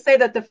I'll just say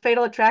that the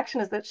fatal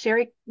attraction is that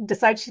Sherry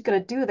decides she's going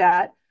to do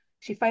that.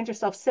 She finds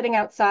herself sitting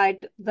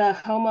outside the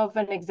home of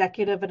an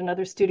executive at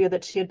another studio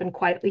that she had been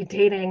quietly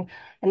dating,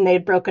 and they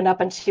had broken up.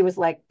 And she was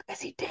like,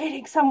 "Is he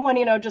dating someone?"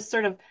 Just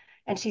sort of.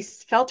 And she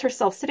felt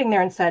herself sitting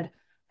there and said,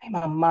 "I'm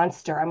a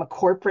monster. I'm a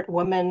corporate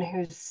woman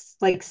who's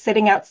like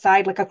sitting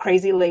outside like a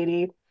crazy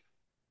lady."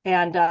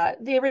 And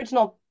the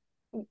original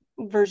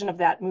version of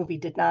that movie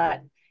did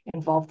not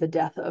involve the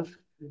death of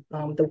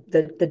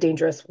the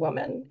dangerous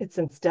woman. It's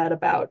instead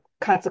about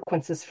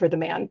consequences for the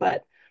man.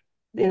 But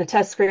in the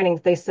test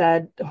screenings, they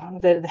said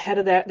the head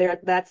of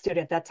that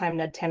studio at that time,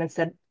 Ned Tannen,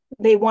 said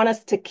they want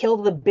us to kill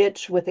the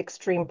bitch with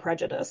extreme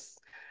prejudice,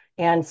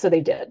 and so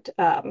they did.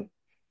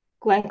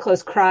 Glenn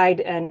Close cried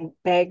and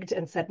begged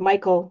and said,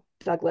 "Michael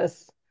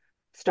Douglas,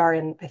 star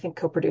and I think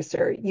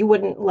co-producer, you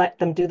wouldn't let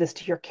them do this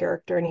to your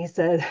character." And he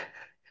said,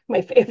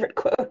 my favorite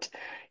quote.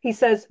 He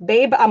says,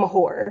 "Babe, I'm a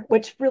whore,"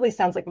 which really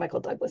sounds like Michael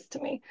Douglas to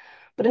me.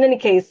 But in any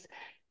case,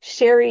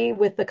 Sherry,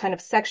 with the kind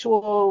of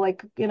sexual,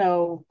 like,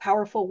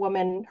 powerful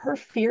woman, her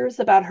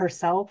fears about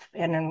herself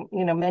and,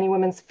 many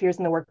women's fears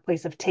in the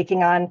workplace of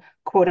taking on,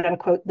 quote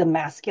unquote, the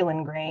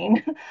masculine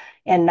grain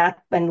and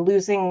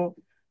losing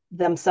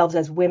themselves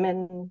as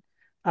women.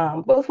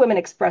 Both women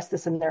express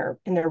this in their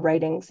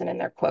writings and in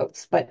their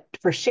quotes. But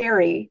for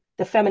Sherry,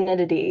 the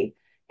femininity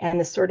and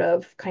the sort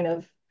of kind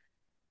of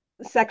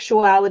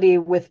sexuality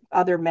with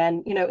other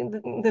men,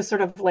 the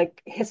sort of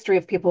like history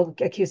of people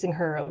accusing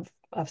her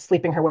of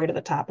sleeping her way to the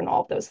top and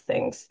all of those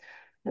things,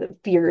 the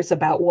fears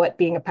about what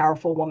being a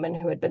powerful woman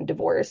who had been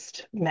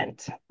divorced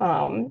meant.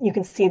 You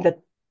can see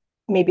that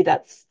maybe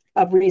that's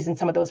a reason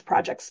some of those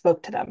projects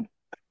spoke to them.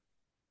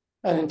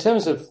 And in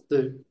terms of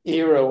the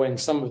era when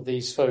some of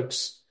these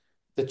folks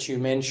that you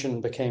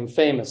mentioned became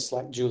famous,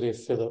 like Julia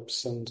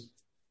Phillips and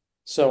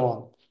so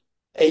on,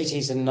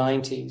 80s and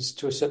 90s,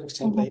 to a certain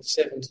extent, Mhm. late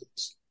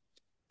 70s,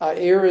 are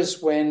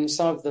eras when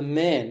some of the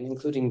men,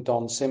 including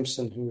Don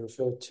Simpson, who you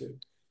referred to,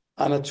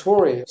 are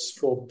notorious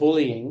for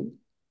bullying,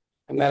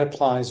 and that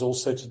applies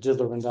also to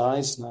Diller and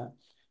Eisner.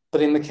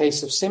 But in the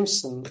case of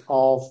Simpson,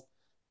 of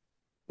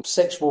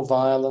sexual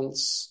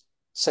violence,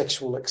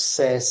 sexual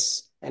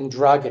excess, and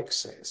drug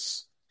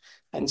excess.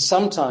 And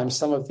sometimes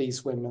some of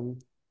these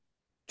women,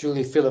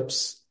 Julia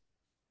Phillips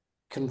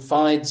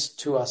confides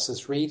to us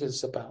as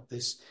readers about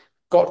this,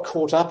 got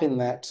caught up in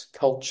that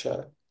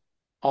culture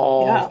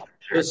Yeah, of for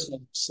sure.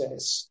 personal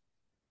success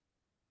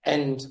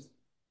and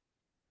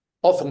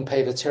often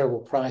paid a terrible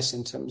price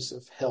in terms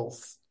of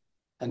health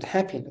and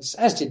happiness,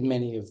 as did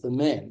many of the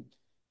men.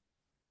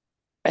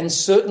 And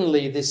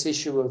certainly this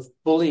issue of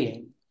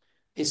bullying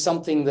is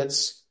something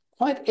that's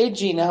quite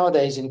edgy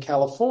nowadays in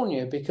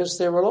California because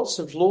there are lots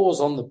of laws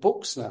on the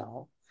books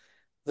now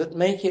that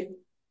make it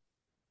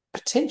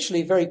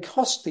potentially very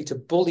costly to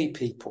bully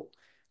people,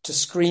 to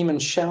scream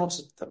and shout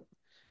at them,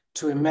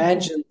 to Mhm.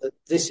 imagine that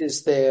this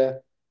is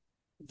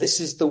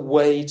the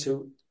way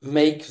to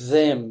make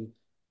them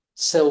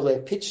sell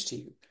their pitch to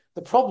you.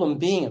 The problem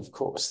being, of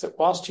course, that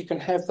whilst you can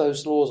have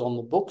those laws on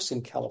the books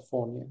in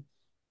California,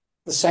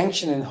 the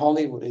sanction in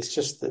Hollywood is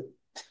just that,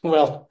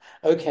 well,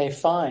 okay,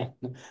 fine,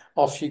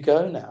 off you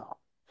go now.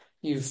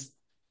 You've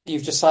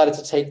you've decided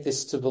to take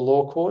this to the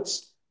law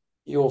courts,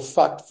 you're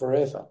fucked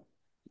forever,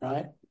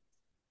 right?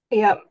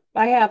 Yeah,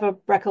 I have a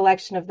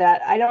recollection of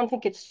that. I don't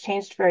think it's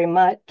changed very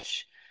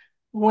much.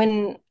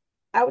 When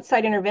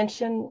outside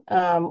intervention,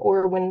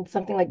 or when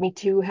something like Me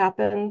Too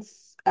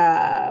happens,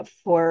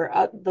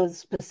 for those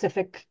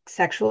specific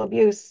sexual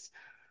abuse,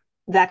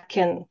 that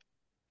can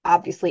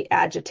obviously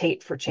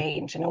agitate for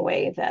change in a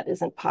way that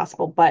isn't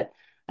possible. But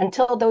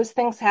until those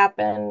things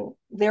happen,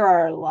 there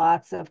are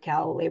lots of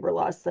Cal labor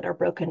laws that are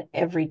broken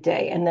every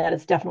day, and that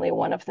is definitely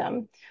one of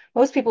them.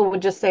 Most people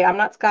would just say, "I'm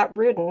not Scott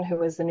Rudin, who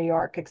was the New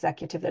York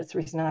executive that's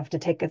reason enough to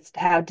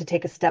had to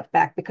take a step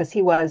back because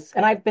he was."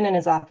 And I've been in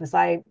his office.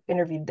 I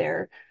interviewed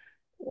there.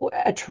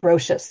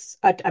 Atrocious.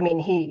 I mean,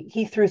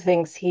 he threw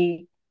things.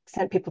 He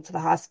sent people to the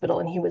hospital,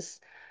 and he was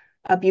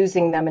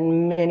abusing them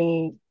in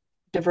many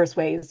diverse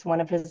ways.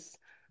 One of his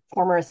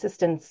former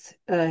assistants,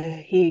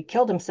 he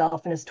killed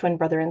himself, and his twin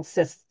brother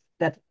insists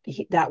that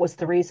that was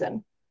the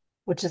reason,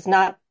 which is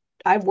not.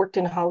 I've worked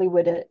in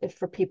Hollywood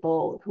for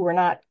people who are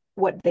not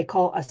what they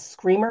call a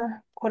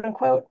screamer, quote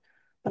unquote,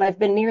 but I've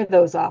been near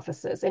those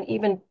offices, and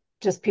even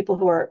just people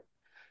who are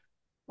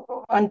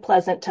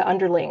unpleasant to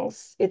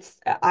underlings.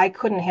 I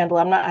couldn't handle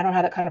it. I don't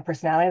have that kind of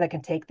personality that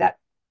can take that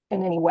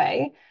in any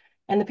way.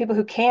 And the people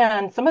who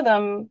can, some of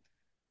them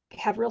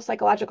have real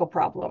psychological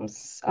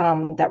problems,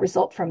 that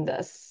result from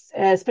this,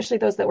 especially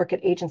those that work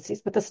at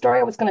agencies. But the story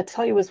I was going to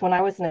tell you was when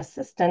I was an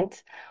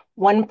assistant,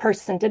 one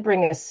person did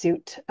bring a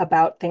suit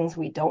about things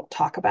we don't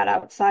talk about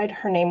outside.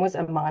 Her name was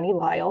Amani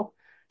Lyle.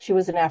 She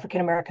was an African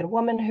American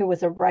woman who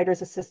was a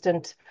writer's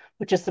assistant,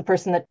 which is the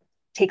person that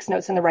takes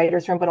notes in the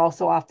writer's room, but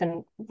also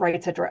often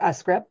writes a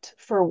script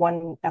for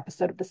one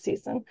episode of the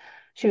season.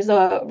 She was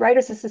a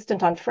writer's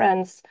assistant on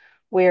Friends,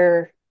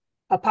 where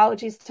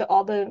apologies to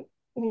all the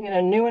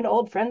new and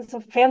old fans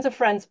of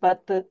Friends,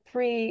 but the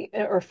three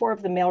or four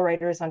of the male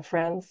writers on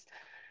Friends,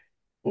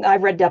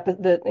 I've read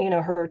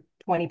her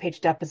 20-page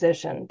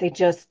deposition. They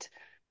just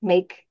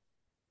make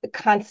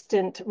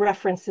constant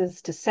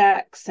references to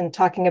sex and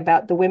talking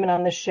about the women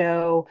on the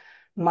show,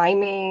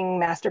 miming,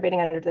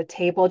 masturbating under the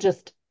table,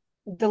 just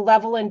the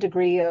level and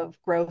degree of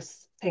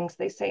gross things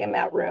they say in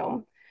that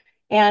room.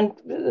 And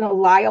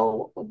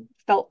Lyle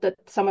felt that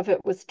some of it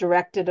was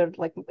directed at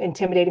like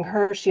intimidating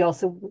her. She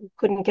also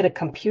couldn't get a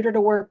computer to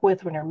work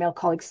with when her male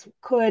colleagues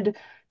could.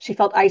 She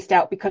felt iced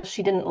out because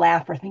she didn't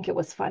laugh or think it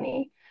was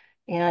funny.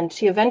 And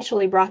she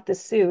eventually brought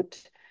this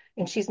suit,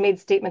 and she's made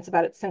statements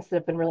about it since that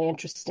have been really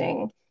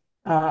interesting.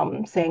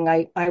 Saying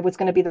I was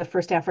going to be the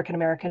first African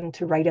American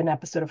to write an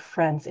episode of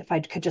Friends if I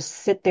could just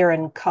sit there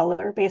in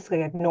color,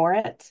 basically ignore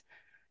it.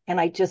 And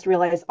I just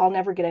realized I'll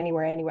never get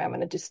anywhere anyway. I'm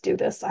going to just do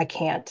this. I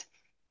can't.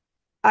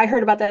 I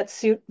heard about that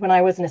suit when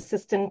I was an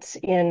assistant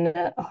in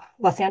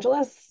Los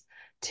Angeles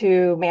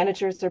to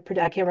managers, or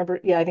I can't remember.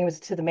 Yeah, I think it was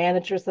to the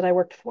managers that I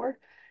worked for.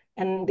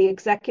 And the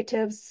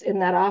executives in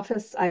that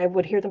office, I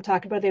would hear them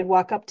talk about it. They'd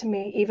walk up to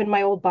me, even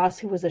my old boss,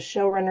 who was a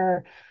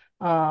showrunner,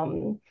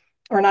 um,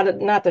 or not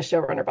the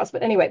showrunner boss,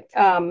 but anyway,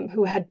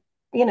 who had,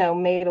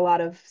 made a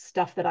lot of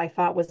stuff that I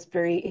thought was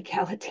very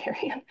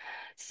egalitarian,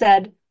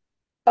 said,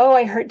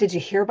 "Oh, did you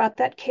hear about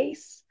that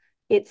case?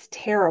 It's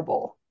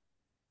terrible.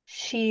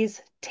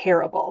 She's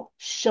terrible.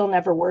 She'll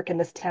never work in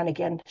this town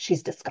again.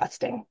 She's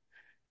disgusting."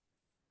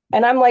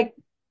 And I'm like,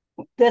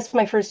 this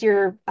my first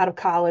year out of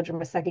college or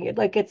my second year.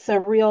 Like it's a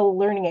real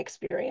learning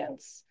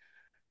experience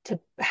to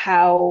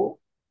how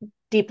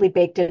deeply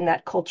baked in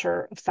that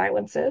culture of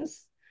silence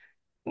is,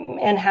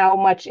 and how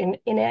much in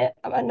it,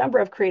 a number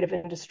of creative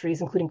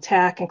industries, including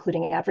tech,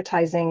 including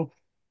advertising,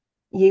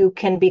 You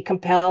can be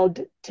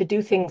compelled to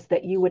do things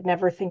that you would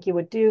never think you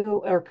would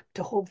do, or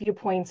to hold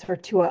viewpoints, or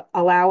to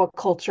allow a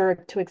culture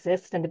to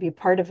exist and to be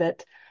part of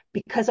it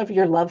because of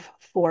your love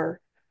for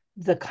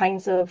the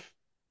kinds of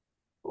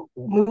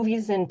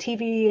movies and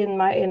TV in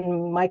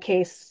my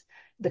case,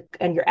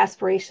 and your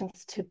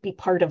aspirations to be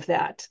part of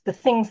that, the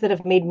things that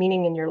have made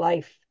meaning in your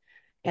life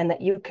and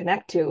that you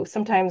connect to,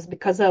 sometimes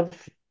because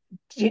of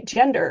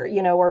gender,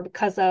 or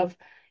because of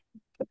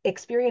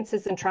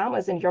experiences and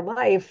traumas in your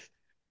life.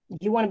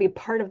 You want to be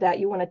part of that.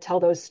 You want to tell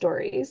those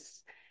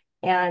stories.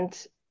 And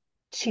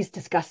she's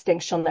disgusting.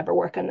 She'll never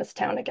work in this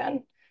town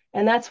again.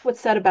 And that's what's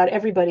said about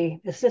everybody.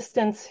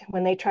 Assistants,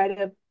 when they try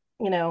to,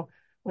 you know,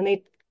 when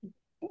they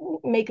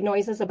make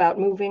noises about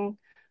moving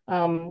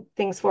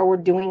things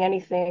forward, doing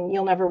anything,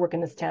 you'll never work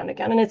in this town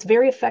again. And it's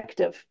very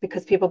effective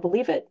because people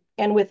believe it.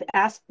 And with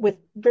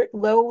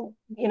low,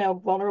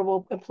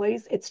 vulnerable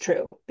employees, it's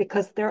true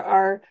because there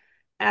are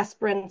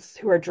aspirants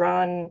who are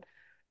drawn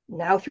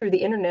now through the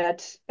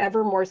internet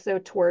ever more so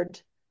toward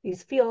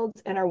these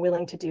fields and are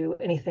willing to do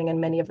anything.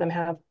 And many of them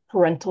have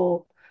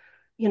parental,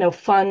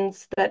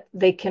 funds that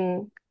they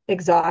can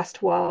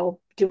exhaust while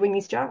doing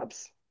these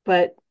jobs.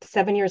 But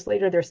 7 years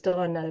later, they're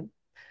still in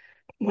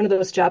one of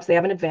those jobs they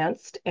haven't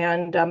advanced,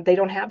 and they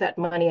don't have that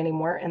money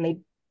anymore, and they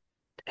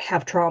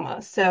have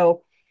trauma.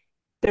 So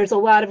there's a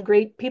lot of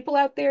great people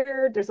out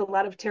there. There's a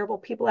lot of terrible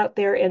people out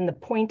there. And the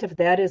point of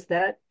that is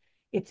that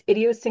it's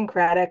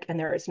idiosyncratic and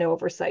there is no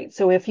oversight.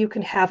 So if you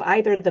can have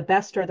either the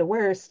best or the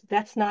worst,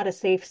 that's not a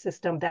safe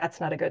system. That's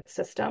not a good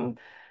system.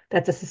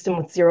 That's a system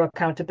with zero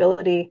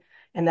accountability.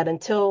 And that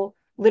until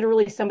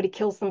literally somebody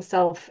kills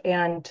themselves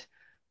and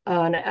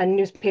a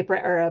newspaper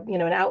or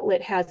an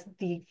outlet has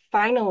the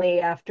finally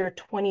after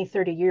 20,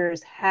 30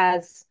 years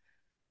has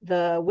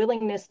the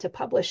willingness to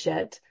publish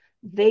it,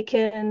 they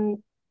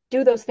can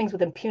do those things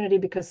with impunity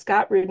because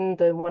Scott Rudin,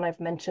 the one I've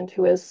mentioned,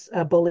 who is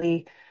a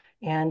bully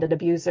and an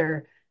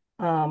abuser,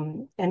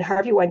 and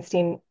Harvey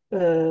Weinstein,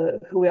 who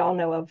we all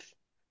know of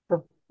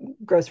for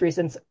gross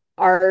reasons,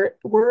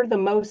 were the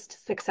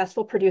most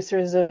successful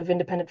producers of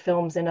independent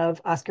films and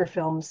of Oscar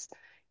films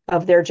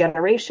of their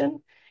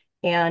generation.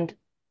 And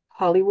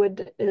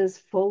Hollywood is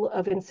full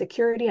of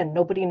insecurity, and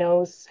nobody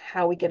knows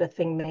how we get a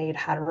thing made,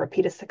 how to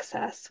repeat a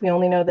success. We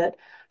only know that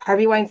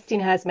Harvey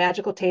Weinstein has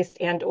magical taste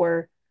and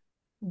or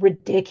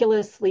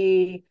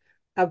ridiculously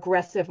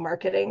aggressive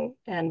marketing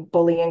and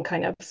bullying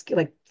kind of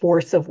like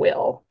force of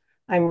will.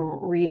 I'm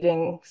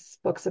reading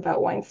books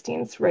about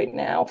Weinstein's right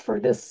now for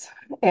this,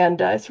 and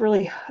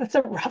it's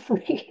a rough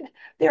read.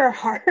 They're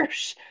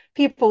harsh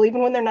people,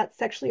 even when they're not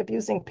sexually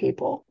abusing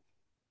people.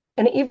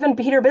 And even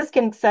Peter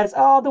Biskin says,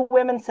 "Oh, the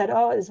women said,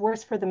 oh, it's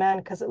worse for the men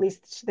because at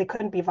least they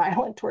couldn't be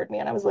violent toward me."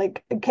 And I was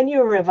like, "Can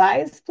you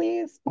revise,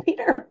 please,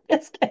 Peter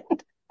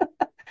Biskin?"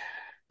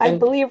 I And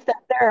believe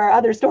that there are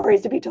other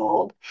stories to be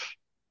told.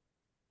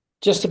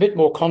 just a bit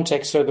more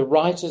context. So the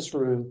writer's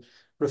room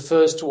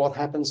refers to what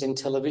happens in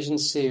television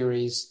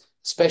series,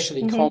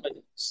 especially Hmm.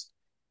 comedies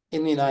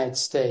in the United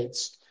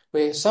States,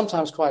 where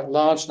sometimes quite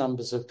large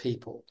numbers of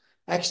people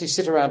actually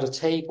sit around a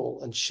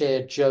table and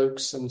share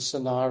jokes and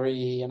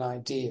scenarii and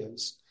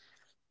ideas.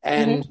 Hmm.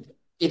 And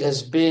it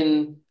has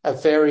been a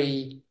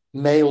very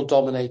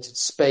male-dominated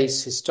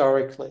space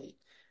historically.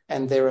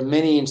 And there are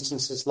many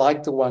instances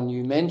like the one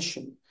you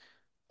mentioned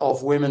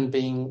of women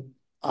being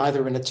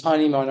either in a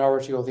tiny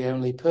minority or the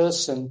only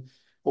person,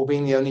 or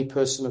being the only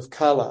person of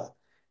color,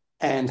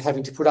 and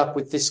having to put up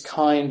with this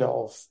kind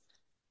of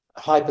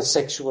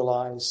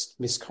hypersexualized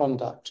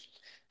misconduct.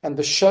 And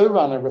the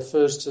showrunner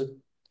refers to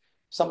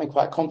something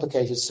quite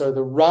complicated. So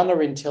the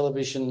runner in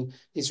television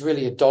is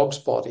really a dog's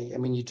body. I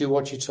mean, you do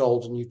what you're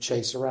told and you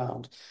chase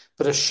around.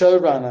 But a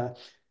showrunner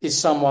is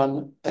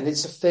someone, and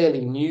it's a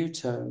fairly new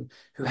term,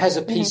 who has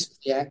a Hmm. piece of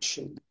the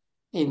action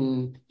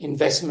in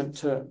investment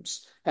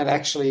terms and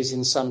actually is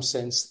in some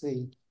sense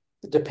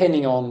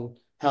depending on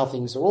how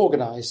things are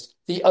organized,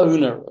 the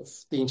owner of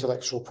the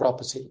intellectual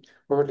property,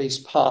 or at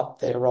least part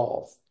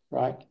thereof,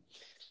 right?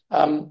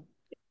 Um,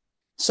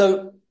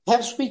 so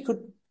perhaps we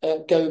could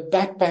go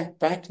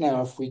back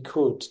now, if we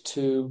could,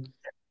 to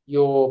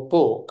your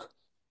book,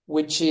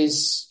 which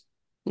is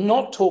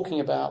not talking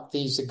about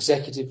these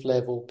executive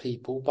level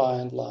people by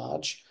and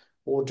large,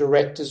 or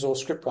directors or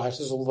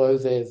scriptwriters, although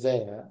they're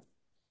there,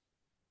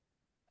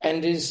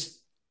 and is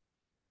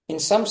in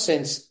some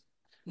sense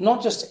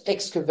not just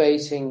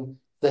excavating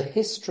the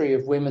history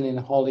of women in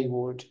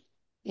Hollywood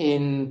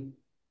in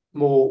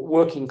more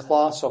working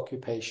class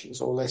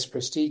occupations or less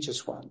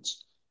prestigious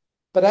ones,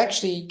 but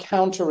actually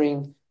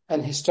countering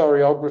an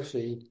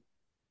historiography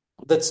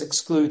that's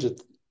excluded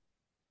them.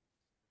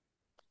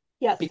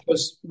 Yes.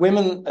 Because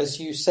women, as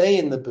you say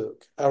in the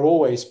book, are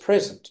always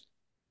present,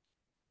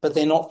 but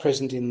they're not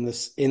present in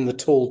the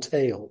tall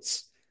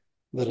tales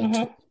that are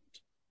told. Hmm.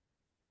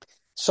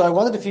 So I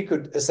wondered if you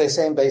could, as they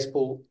say in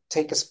baseball,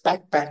 take us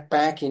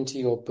back into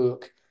your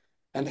book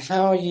and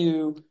how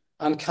you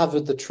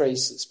uncovered the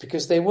traces,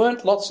 because there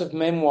weren't lots of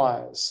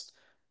memoirs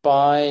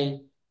by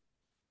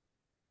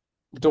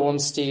Dawn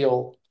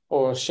Steele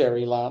or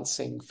Sherry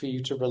Lansing for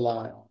you to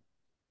rely on.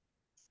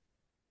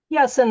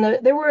 Yes, and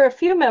there were a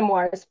few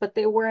memoirs, but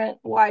they weren't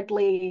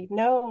widely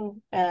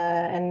known.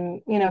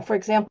 And, for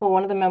example,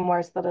 one of the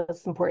memoirs that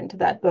is important to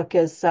that book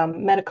is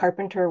Meta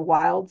Carpenter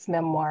Wild's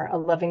memoir, A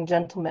Loving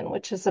Gentleman,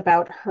 which is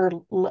about her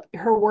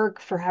work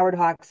for Howard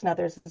Hawks and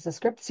others as a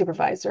script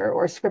supervisor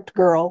or script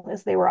girl,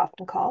 as they were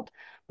often called,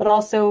 but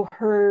also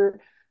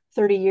her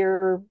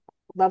 30-year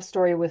love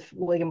story with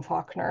William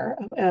Faulkner.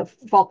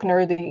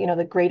 Faulkner,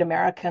 the great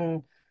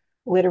American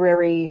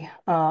literary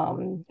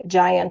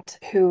giant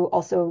who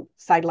also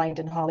sidelined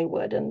in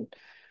Hollywood. And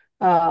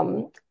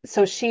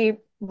so she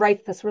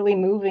writes this really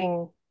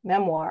moving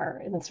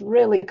memoir, and it's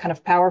really kind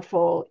of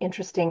powerful,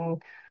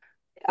 interesting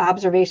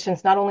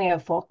observations, not only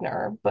of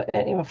Faulkner, but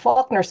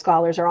Faulkner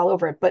scholars are all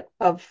over it, but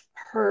of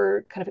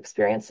her kind of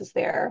experiences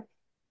there.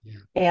 Yeah.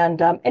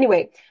 And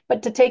anyway,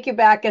 but to take you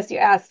back, as you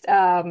asked,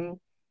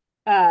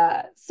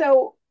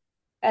 so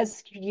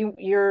as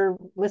your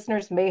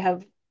listeners may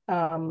have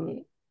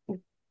um,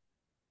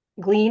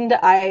 gleaned.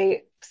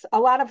 A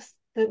lot of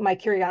my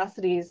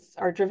curiosities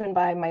are driven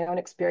by my own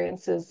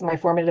experiences, my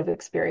formative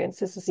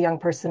experiences as a young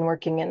person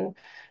working in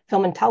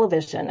film and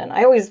television. And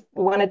I always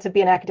wanted to be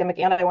an academic,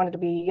 and I wanted to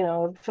be,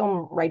 a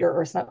film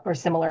writer or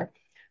similar.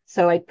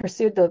 So I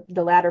pursued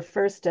the latter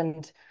first,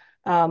 and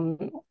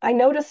I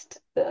noticed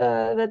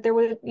that there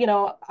was,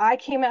 I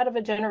came out of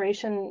a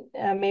generation,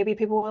 maybe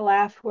people will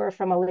laugh, who are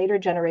from a later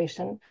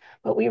generation,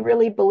 but we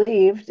really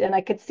believed, and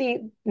I could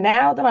see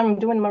now that I'm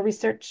doing my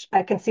research,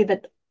 I can see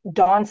that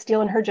Dawn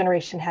Steele and her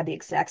generation had the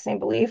exact same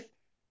belief,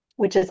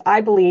 which is I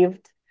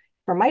believed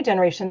for my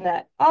generation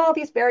that all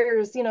these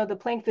barriers,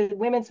 the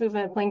women's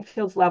movement, playing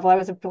fields level, I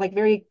was like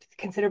very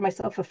considered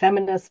myself a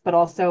feminist, but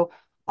also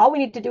all we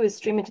need to do is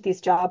stream into these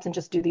jobs and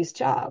just do these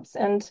jobs.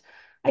 And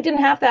I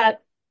didn't have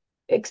that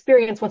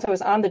experience once I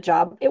was on the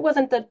job. It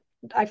wasn't that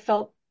I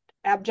felt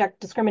abject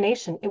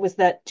discrimination. It was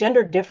that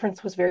gender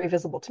difference was very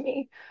visible to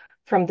me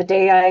from the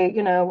day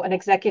an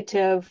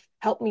executive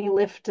helped me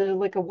lift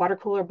like a water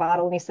cooler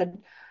bottle, and he said,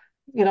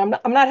 I'm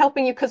not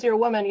helping you because you're a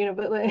woman,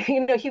 but like,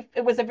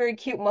 it was a very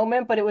cute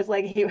moment, but it was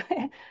like he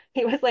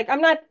was like,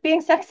 I'm not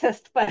being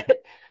sexist,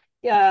 but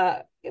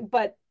yeah,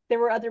 but there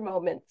were other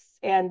moments.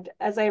 And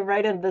as I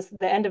write in the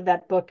end of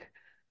that book,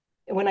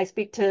 when I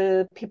speak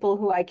to people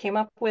who I came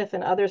up with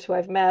and others who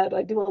I've met,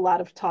 I do a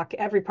lot of talk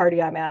every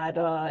party I'm at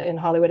in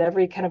Hollywood,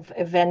 every kind of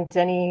event,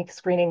 any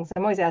screenings.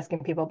 I'm always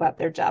asking people about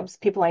their jobs,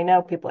 people I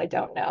know, people I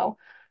don't know.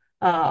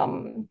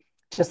 Um,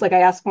 just like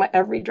I ask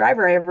every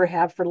driver I ever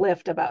have for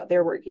Lyft about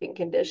their working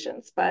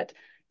conditions. But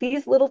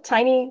these little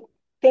tiny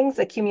things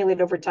accumulate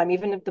over time,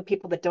 even if the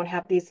people that don't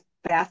have these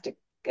vast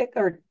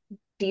or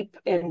deep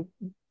and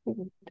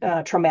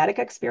traumatic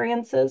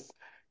experiences,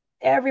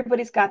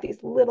 everybody's got these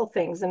little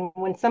things. And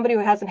when somebody who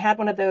hasn't had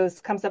one of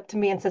those comes up to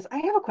me and says, I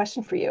have a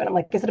question for you. And I'm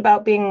like, is it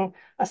about being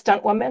a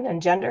stunt woman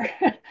and gender?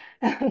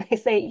 And they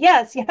say,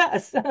 yes,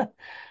 yes.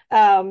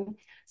 um,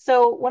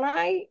 so when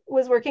I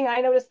was working, I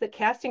noticed that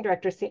casting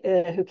directors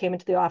who came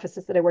into the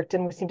offices that I worked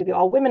in seemed to be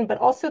all women, but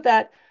also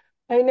that,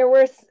 I mean, there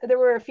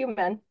were a few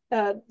men.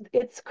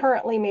 It's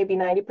currently maybe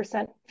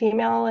 90%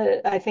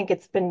 female. I think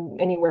it's been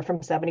anywhere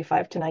from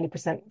 75 to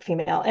 90%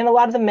 female. And a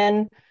lot of the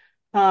men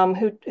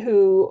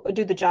who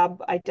do the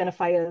job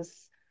identify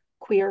as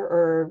queer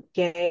or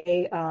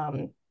gay.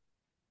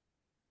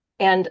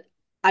 And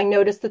I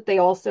noticed that they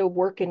also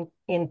work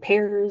in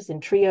pairs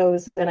and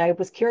trios. And I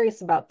was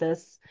curious about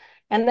this.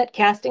 And that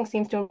casting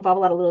seems to involve a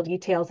lot of little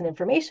details and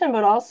information,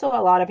 but also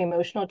a lot of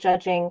emotional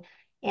judging.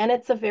 And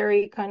it's a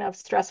very kind of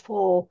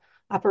stressful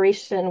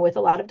operation with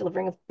a lot of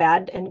delivering of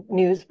bad and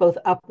news, both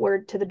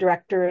upward to the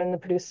director and the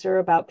producer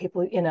about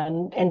people,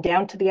 and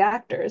down to the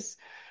actors.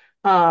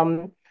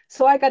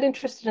 So I got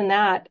interested in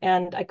that,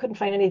 and I couldn't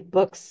find any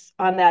books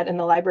on that in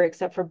the library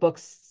except for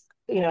books,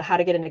 how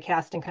to get into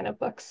casting kind of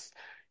books,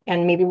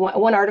 and maybe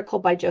one article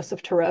by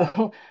Joseph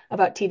Turow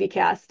about TV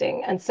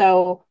casting. And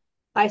so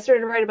I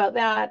started to write about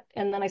that,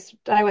 and then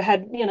I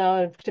had,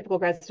 typical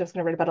grad student, I was going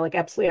to write about like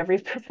absolutely every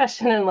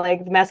profession and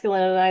like the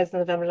masculinized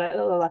and the feminine,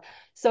 blah, blah, blah.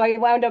 So I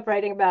wound up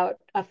writing about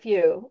a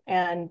few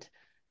and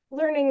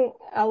learning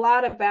a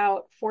lot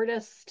about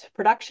Fordist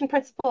production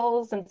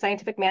principles and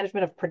scientific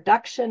management of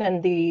production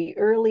and the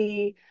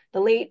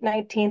late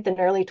 19th and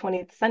early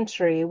 20th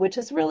century, which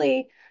is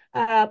really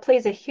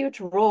plays a huge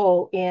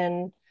role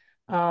in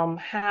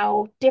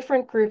how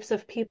different groups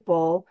of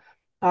people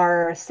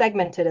are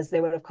segmented, as they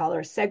would have called,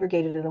 or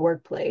segregated in the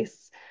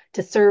workplace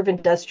to serve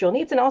industrial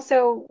needs. And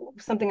also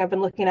something I've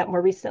been looking at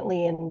more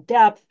recently in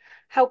depth,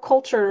 how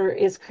culture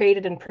is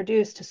created and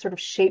produced to sort of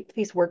shape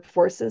these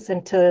workforces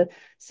and to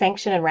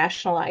sanction and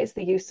rationalize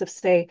the use of,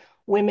 say,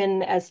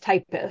 women as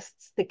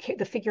typists.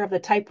 The figure of the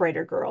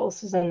typewriter girl,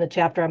 this is in the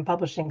chapter I'm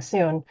publishing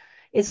soon,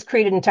 is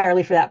created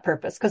entirely for that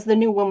purpose because the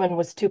new woman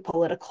was too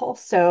political.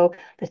 So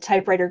the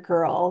typewriter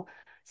girl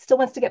still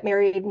wants to get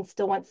married and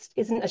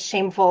isn't a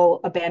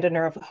shameful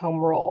abandoner of home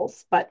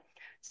roles, but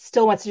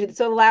still wants to do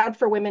so allowed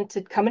for women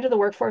to come into the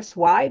workforce.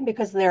 Why?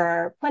 Because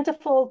they're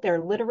plentiful, they're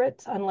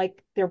literate,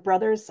 unlike their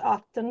brothers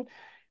often.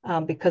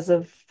 because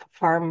of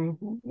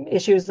farm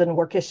issues and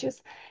work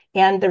issues.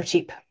 And they're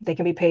cheap. They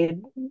can be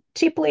paid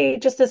cheaply,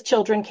 just as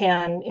children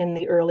can in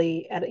the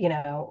early,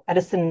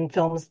 Edison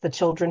films, the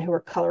children who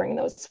were coloring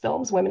those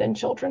films, women and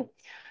children.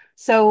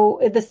 So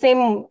the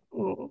same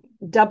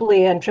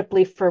doubly and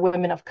triply for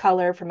women of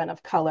color, for men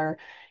of color.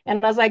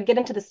 And as I get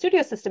into the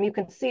studio system, you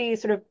can see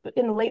sort of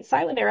in the late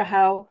silent era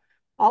how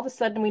all of a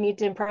sudden we need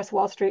to impress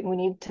Wall Street and we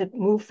need to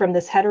move from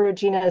this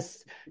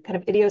heterogeneous kind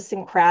of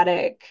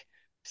idiosyncratic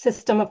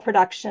system of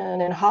production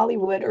in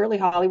Hollywood, early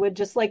Hollywood,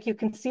 just like you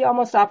can see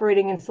almost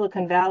operating in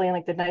Silicon Valley in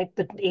like the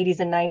 80s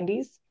and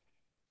 90s,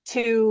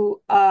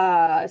 to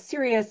a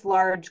serious,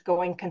 large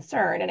going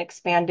concern and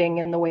expanding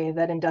in the way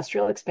that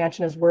industrial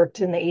expansion has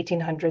worked in the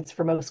 1800s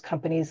for most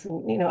companies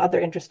and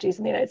other industries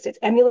in the United States,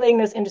 emulating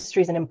those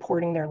industries and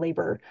importing their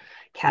labor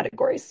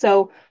categories.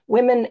 So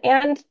women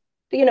and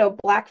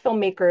Black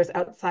filmmakers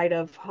outside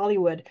of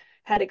Hollywood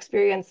had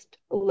experienced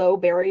low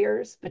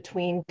barriers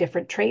between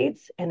different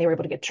trades, and they were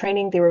able to get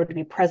training. They were able to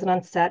be present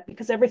on set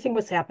because everything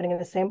was happening in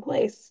the same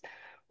place.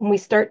 When we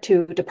start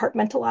to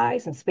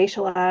departmentalize and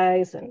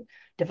spatialize and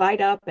divide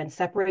up and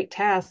separate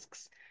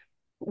tasks,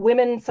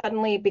 women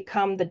suddenly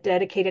become the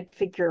dedicated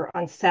figure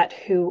on set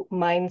who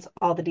minds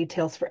all the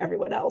details for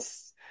everyone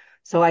else.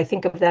 So I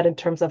think of that in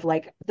terms of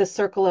like the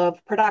circle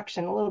of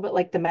production, a little bit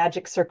like the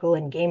magic circle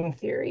in game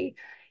theory.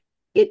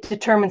 It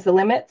determines the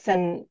limits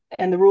and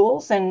the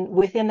rules, and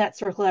within that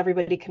circle,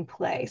 everybody can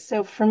play.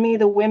 So for me,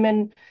 the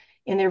women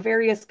in their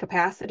various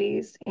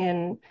capacities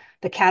in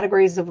the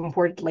categories of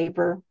imported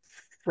labor,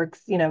 for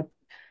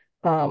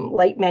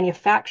light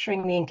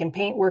manufacturing, the ink and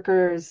paint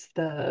workers,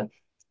 the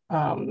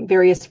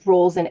various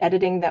roles in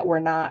editing that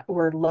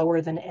were lower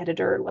than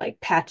editor, like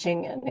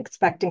patching and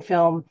expecting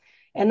film,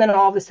 and then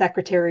all the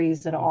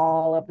secretaries and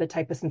all of the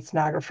typists and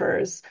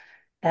stenographers.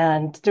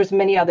 And there's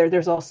many other.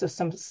 There's also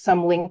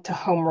some link to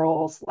home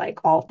roles,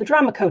 like all of the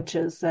drama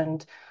coaches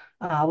and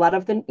a lot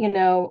of the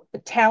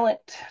talent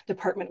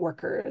department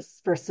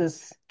workers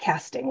versus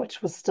casting,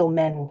 which was still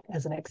men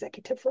as an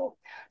executive role.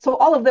 So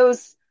all of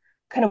those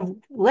kind of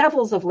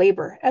levels of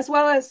labor, as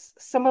well as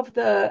some of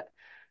the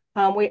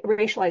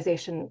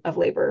racialization of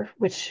labor,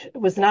 which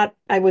was not,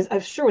 I was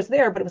sure was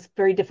there, but it was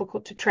very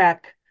difficult to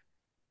track.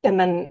 And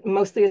then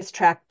mostly it's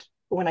tracked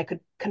when I could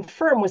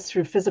confirm was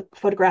through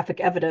photographic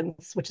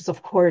evidence, which is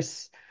of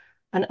course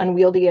an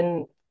unwieldy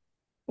and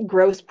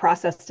gross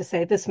process to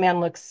say this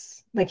man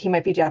looks like he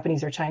might be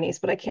Japanese or Chinese,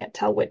 but I can't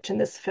tell which in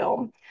this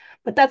film.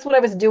 But that's what I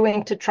was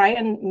doing to try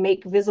and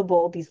make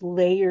visible these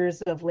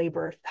layers of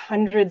labor.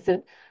 Hundreds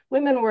of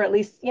women were at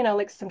least,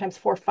 like sometimes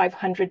 400 or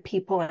 500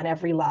 people in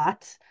every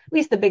lot, at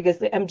least the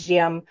biggest, the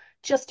MGM,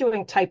 just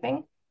doing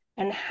typing,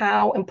 and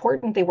how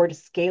important they were to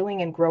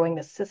scaling and growing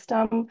the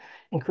system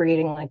and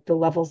creating like the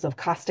levels of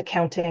cost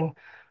accounting.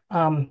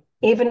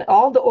 Even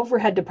all the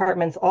overhead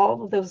departments,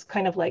 all of those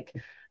kind of like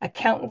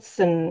accountants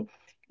and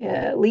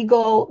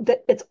legal,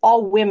 that it's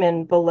all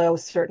women below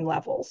certain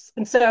levels.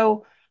 And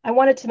so I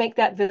wanted to make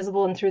that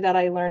visible. And through that,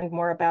 I learned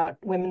more about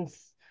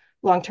women's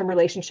long-term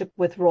relationship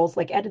with roles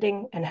like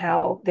editing and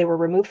how they were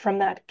removed from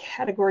that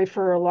category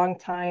for a long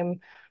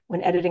time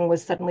when editing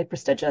was suddenly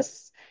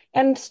prestigious,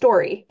 and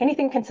story,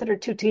 anything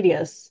considered too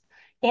tedious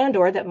and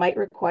or that might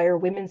require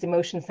women's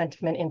emotion,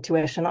 sentiment,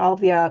 intuition, all of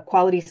the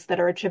qualities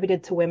that are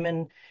attributed to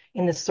women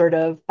in this sort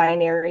of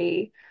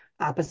binary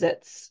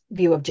opposites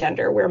view of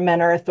gender, where men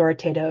are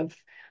authoritative,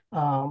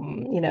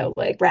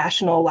 like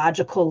rational,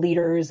 logical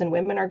leaders, and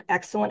women are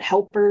excellent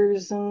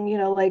helpers and,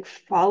 like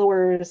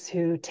followers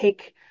who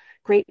take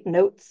great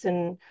notes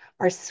and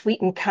are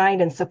sweet and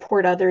kind and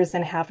support others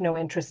and have no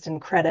interest in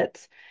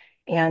credit,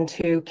 and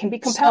who can be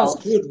Sounds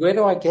compelled good. Where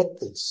do I get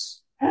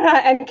this?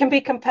 and can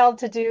be compelled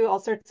to do all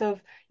sorts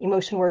of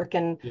emotion work,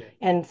 Yeah,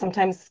 and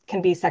sometimes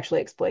can be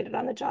sexually exploited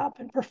on the job,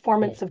 and yeah.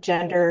 performance of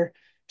gender,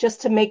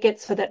 just to make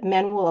it so that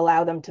men will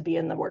allow them to be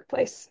in the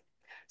workplace.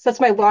 So that's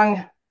my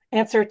long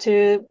answer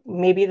to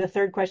maybe the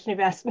third question you've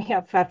asked me.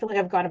 I feel like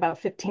I've gone about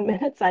 15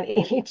 minutes on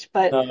each,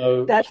 but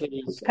No, that's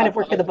please. kind of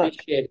work I of the book.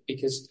 appreciate it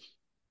because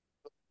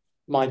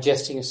my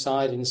jesting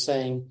aside in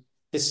saying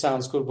this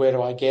sounds good, where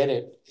do I get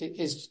it?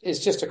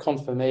 Is just a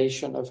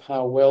confirmation of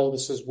how well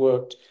this has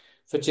worked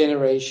for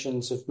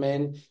generations of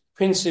men,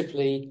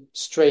 principally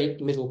straight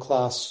middle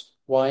class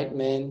white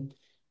men,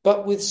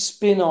 but with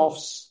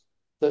spin-offs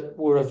that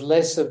were of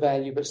lesser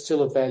value but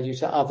still of value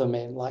to other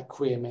men, like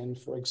queer men,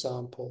 for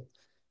example,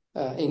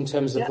 in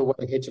terms of Yeah. the way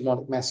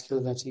hegemonic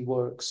masculinity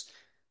works.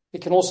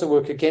 It can also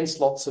work against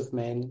lots of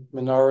men,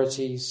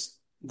 minorities,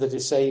 the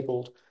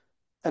disabled,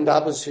 and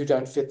others who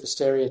don't fit the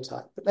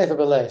stereotype. But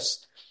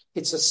nevertheless,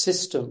 it's a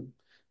system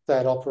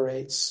that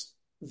operates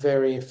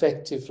very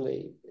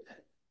effectively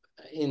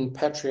in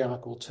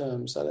patriarchal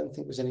terms. I don't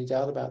think there's any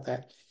doubt about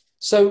that.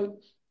 So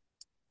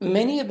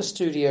many of the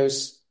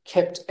studios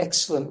kept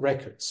excellent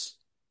records,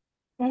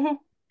 Hmm.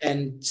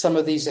 and some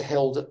of these are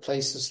held at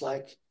places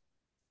like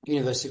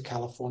University of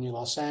California,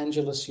 Los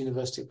Angeles,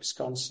 University of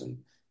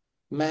Wisconsin,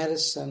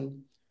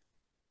 Madison.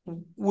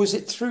 Was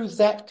it through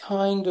that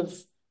kind of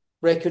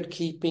record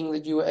keeping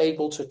that you were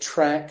able to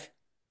track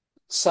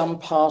some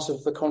part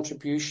of the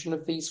contribution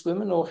of these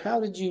women, or how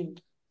did you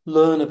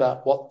learn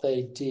about what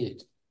they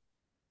did?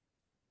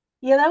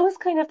 Yeah, that was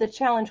kind of the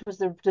challenge was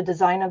the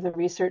design of the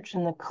research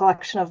and the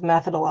collection of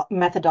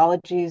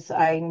methodologies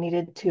I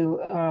needed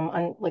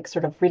to like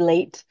sort of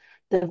relate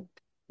the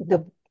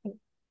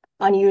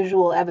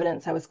unusual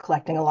evidence I was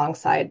collecting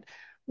alongside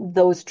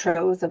those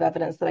troves of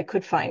evidence that I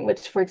could find,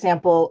 which, for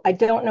example, I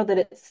don't know that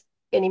it's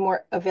any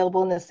more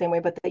available in the same way,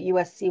 but the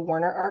USC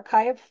Warner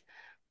Archive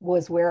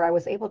was where I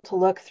was able to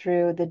look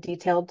through the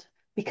detailed,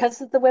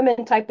 because of the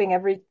women typing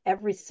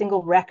every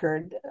single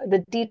record,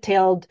 the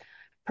detailed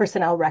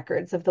personnel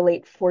records of the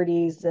late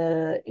 40s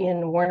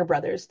in Warner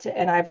Brothers.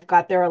 And I've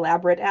got their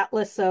elaborate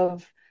atlas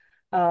of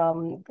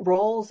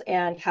roles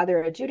and how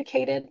they're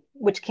adjudicated,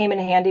 which came in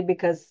handy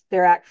because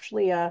they're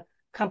actually a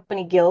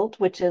company guild,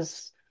 which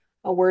is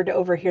a word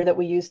over here that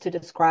we use to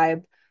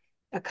describe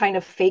a kind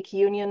of fake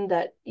union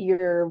that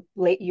your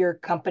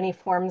company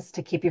forms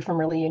to keep you from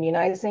really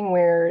unionizing,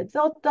 where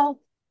they'll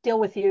deal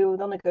with you,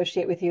 they'll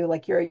negotiate with you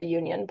like you're a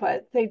union,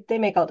 but they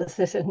make all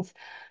decisions.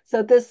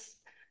 So this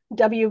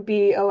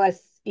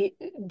WBOSG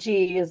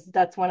is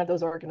that's one of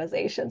those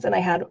organizations, and I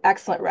had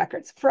excellent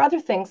records. For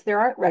other things, there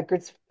aren't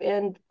records,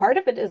 and part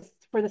of it is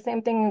for the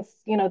same things,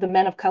 the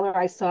men of color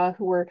I saw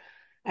who were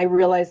I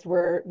realized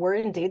were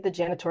indeed the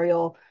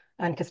janitorial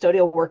and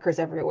custodial workers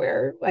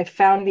everywhere. I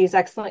found these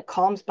excellent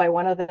columns by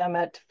one of them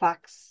at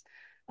Fox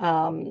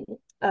um,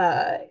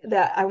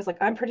 that I was like,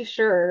 I'm pretty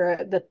sure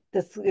that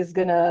this is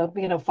gonna,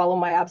 follow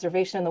my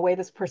observation. And the way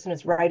this person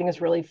is writing is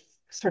really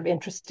sort of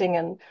interesting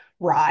and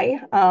wry.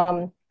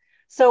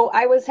 So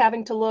I was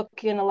having to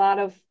look in a lot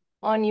of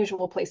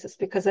unusual places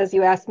because, as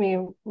you asked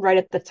me right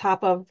at the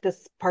top of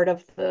this part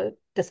of the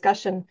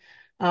discussion,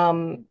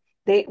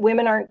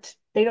 women aren't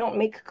they don't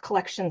make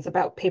collections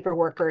about paper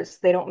workers.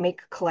 They don't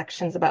make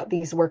collections about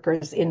these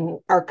workers in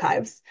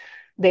archives.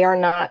 They are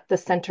not the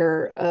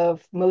center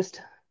of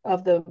most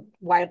of the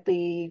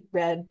widely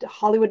read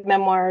Hollywood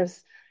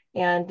memoirs.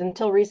 And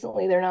until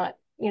recently, they're not,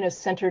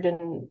 centered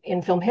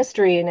in film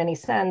history in any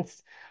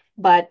sense.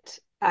 But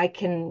I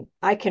can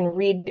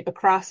read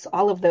across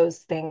all of those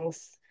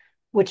things,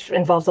 which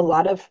involves a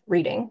lot of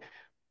reading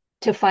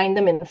to find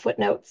them in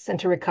footnotes and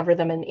to recover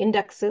them in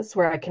indexes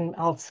where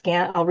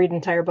I'll read an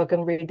entire book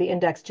and read the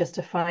index just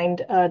to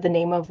find the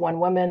name of one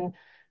woman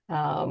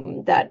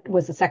that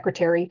was a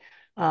secretary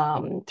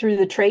through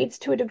the trades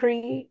to a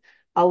degree.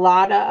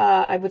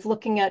 I was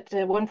looking at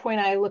one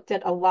point, I looked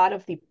at a lot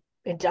of the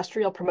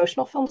industrial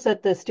promotional films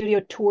at the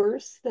studio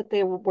tours that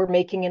they were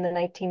making in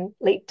the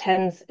late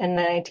 10s and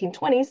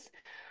 1920s,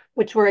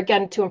 which were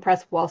again to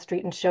impress Wall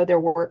Street and show their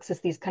works as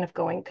these kind of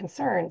going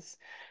concerns.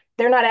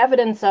 They're not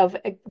evidence of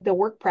the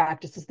work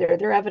practices there.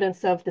 They're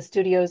evidence of the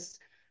studio's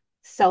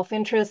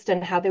self-interest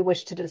and how they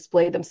wish to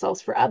display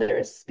themselves for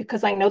others.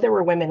 Because I know there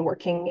were women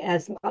working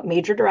as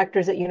major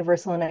directors at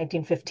Universal in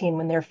 1915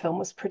 when their film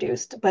was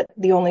produced, but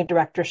the only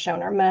directors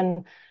shown are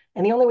men.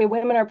 And the only way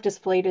women are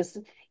displayed is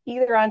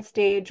either on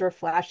stage or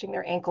flashing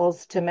their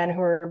ankles to men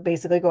who are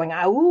basically going,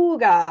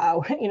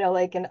 auga,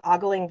 like and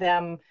ogling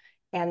them.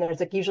 And there's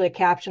like usually a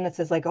caption that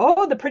says like,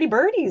 oh, the pretty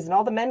birdies, and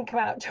all the men come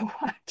out to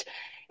watch.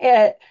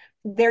 It,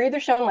 they're either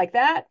shown like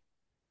that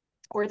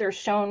or they're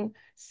shown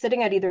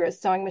sitting at either a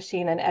sewing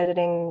machine and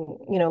editing,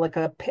 like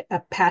a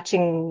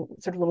patching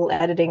sort of little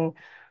editing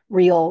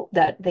reel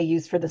that they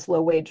use for this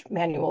low wage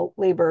manual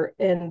labor.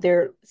 And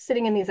they're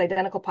sitting in these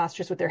identical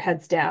postures with their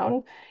heads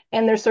down.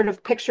 And they're sort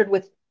of pictured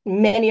with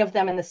many of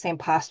them in the same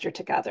posture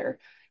together.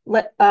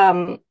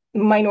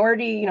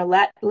 Minority,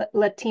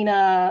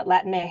 Latina,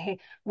 Latin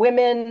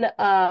women,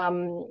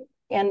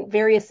 and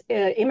various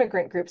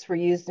immigrant groups were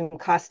used in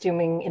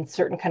costuming in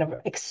certain kind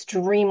of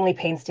extremely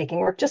painstaking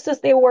work, just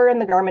as they were in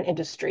the garment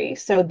industry.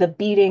 So the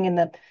beading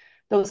and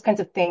those kinds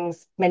of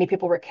things, many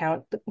people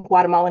recount the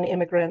Guatemalan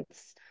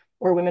immigrants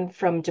or women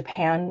from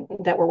Japan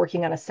that were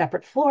working on a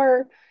separate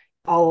floor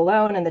all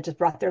alone and that just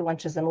brought their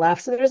lunches and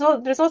left. So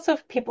there's also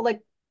people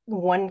like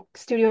one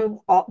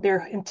studio,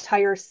 their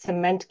entire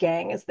cement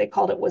gang, as they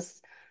called it,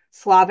 was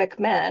Slavic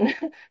men.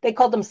 They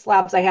called them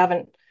Slavs.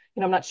 I'm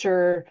not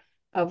sure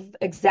of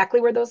exactly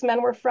where those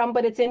men were from,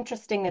 but it's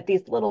interesting that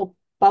these little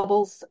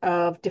bubbles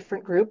of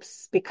different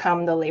groups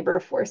become the labor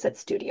force at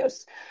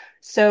studios.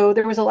 So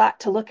there was a lot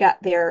to look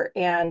at there.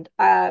 And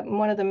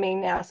one of the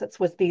main assets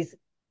was these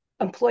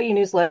employee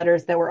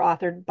newsletters that were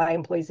authored by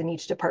employees in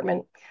each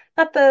department,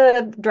 not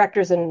the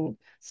directors and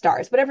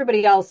stars, but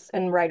everybody else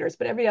and writers,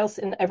 but everybody else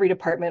in every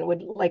department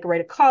would like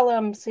write a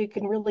column so you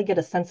can really get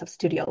a sense of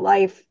studio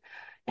life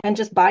and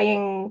just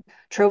buying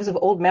troves of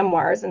old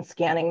memoirs and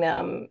scanning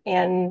them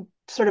and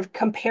sort of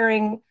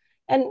comparing.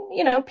 And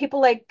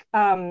people like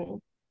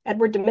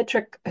Edward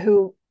Dmytryk,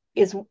 who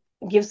is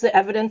gives the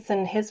evidence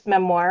in his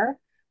memoir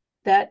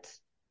that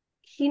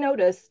he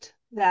noticed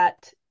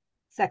that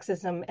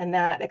sexism and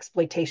that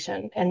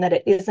exploitation, and that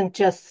it isn't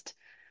just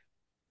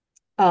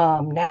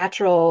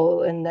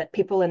natural, and that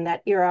people in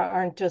that era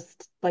aren't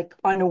just like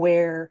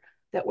unaware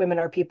that women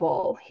are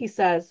people. He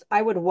says,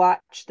 I would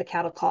watch the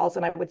cattle calls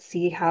and I would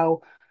see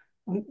how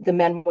the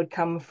men would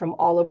come from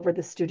all over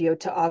the studio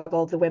to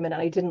ogle the women,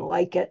 and I didn't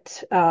like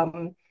it.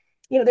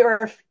 There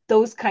are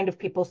those kind of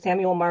people.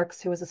 Samuel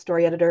Marks, who was a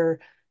story editor,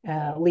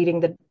 leading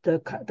the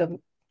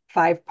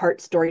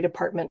 5-part story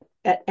department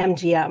at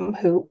MGM,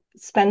 who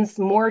spends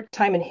more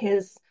time in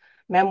his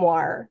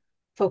memoir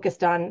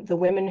focused on the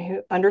women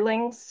who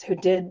underlings who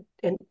did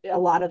a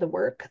lot of the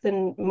work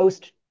than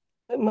most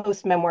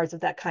memoirs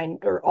of that kind,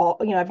 or all.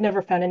 I've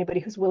never found anybody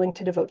who's willing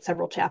to devote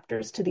several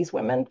chapters to these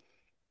women.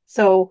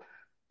 So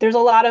there's a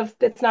lot of,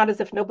 it's not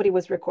as if nobody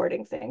was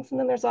recording things. And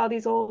then there's all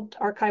these old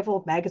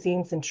archival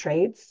magazines and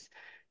trades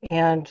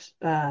and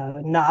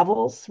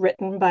novels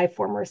written by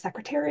former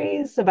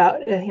secretaries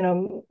about,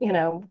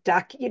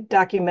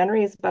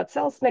 documentaries about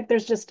Selznick.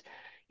 There's just,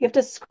 you have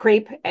to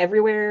scrape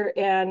everywhere.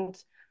 And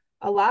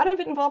a lot of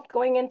it involved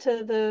going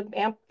into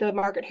the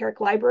Margaret Herrick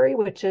Library,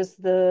 which is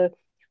the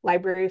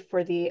library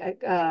for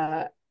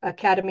the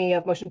Academy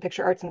of Motion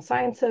Picture Arts and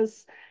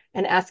Sciences,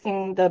 and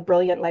asking the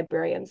brilliant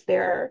librarians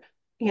there,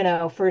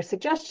 for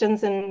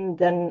suggestions, and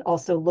then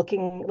also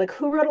looking like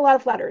who wrote a lot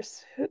of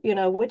letters,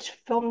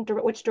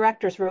 which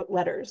directors wrote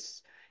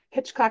letters.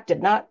 Hitchcock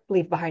did not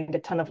leave behind a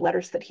ton of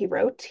letters that he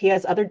wrote. He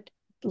has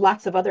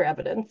lots of other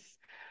evidence.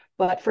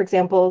 But for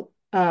example,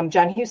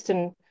 John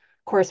Huston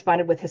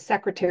corresponded with his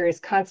secretaries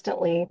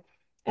constantly,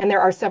 and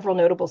there are several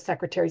notable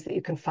secretaries that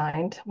you can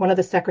find. One of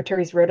the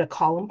secretaries wrote a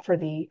column for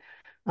the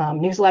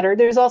newsletter.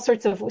 There's all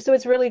sorts of, so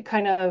it's really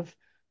kind of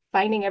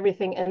finding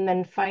everything and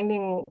then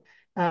finding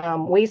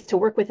ways to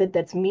work with it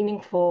that's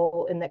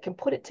meaningful and that can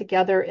put it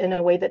together in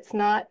a way that's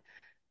not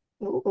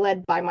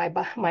led by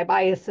my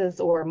biases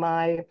or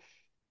my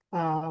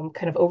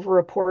kind of over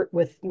report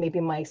with maybe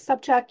my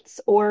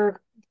subjects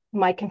or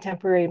my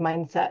contemporary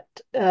mindset.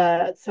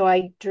 So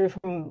I drew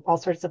from all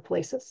sorts of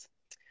places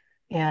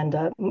and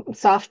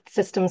soft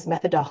systems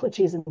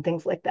methodologies and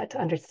things like that to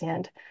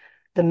understand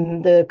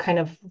the kind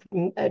of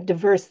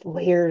diverse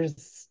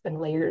layers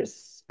and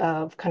layers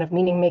of kind of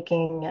meaning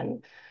making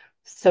and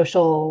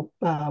social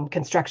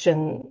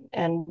construction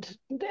and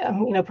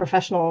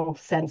professional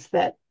sense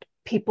that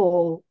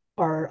people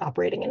are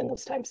operating in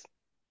those times.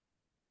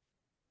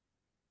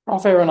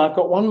 Prof. Erin, I've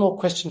got one more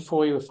question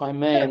for you, if I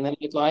may, Sure. and then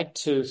I'd like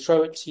to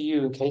throw it to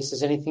you in case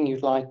there's anything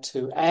you'd like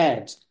to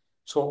add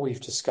to what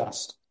we've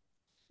discussed.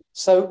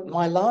 So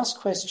my last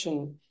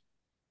question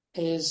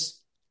is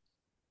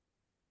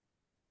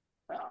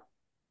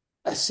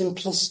a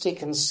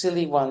simplistic and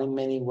silly one in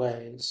many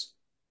ways,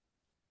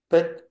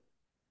 but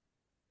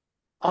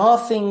are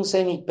things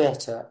any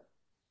better?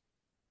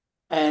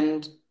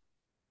 And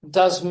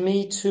does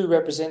Me Too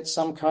represent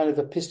some kind of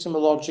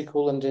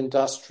epistemological and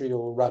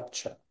industrial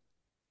rupture?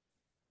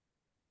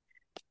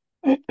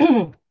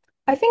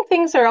 I think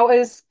things are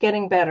always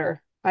getting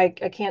better. I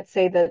can't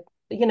say that,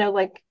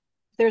 like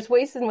there's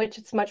ways in which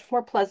it's much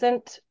more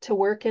pleasant to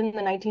work in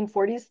the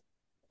 1940s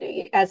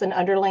as an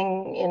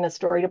underling in a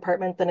story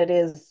department than it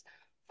is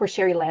for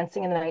Sherry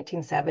Lansing in the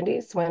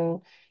 1970s,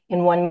 when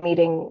in one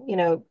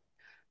meeting,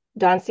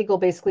 Don Siegel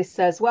basically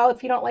says, well,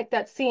 if you don't like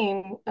that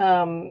scene,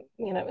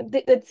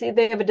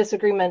 they have a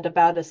disagreement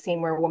about a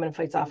scene where a woman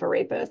fights off a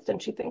rapist,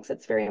 and she thinks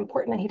it's very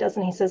important, and he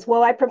doesn't. He says,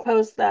 well, I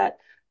propose that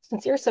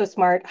since you're so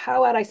smart,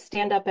 how about I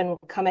stand up and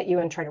come at you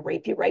and try to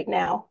rape you right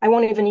now? I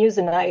won't even use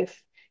a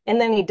knife. And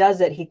then he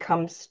does it. He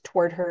comes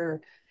toward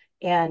her,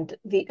 and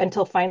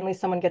until finally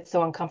someone gets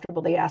so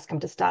uncomfortable, they ask him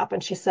to stop.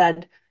 And she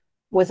said,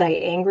 was I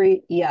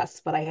angry?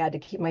 Yes, but I had to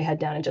keep my head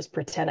down and just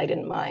pretend I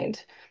didn't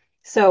mind.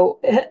 So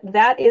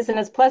that isn't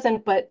as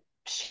pleasant, but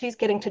she's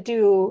getting to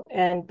do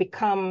and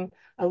become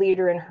a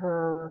leader in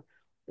her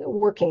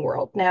working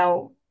world.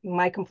 Now,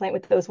 my complaint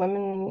with those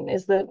women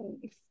is that,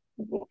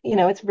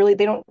 it's really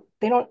they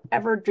don't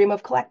ever dream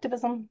of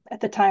collectivism at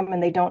the time,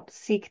 and they don't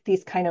seek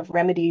these kind of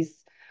remedies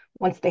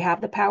once they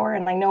have the power.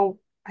 And I know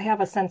I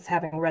have a sense,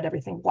 having read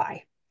everything,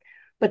 why.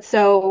 But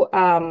so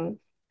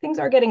things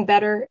are getting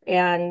better,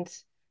 and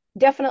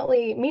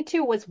definitely Me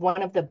Too was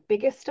one of the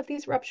biggest of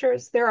these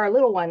ruptures. There are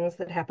little ones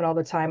that happen all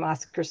the time.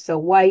 Oscar's So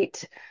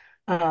White.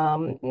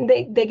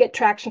 They get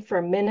traction for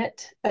a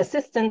minute.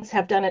 Assistants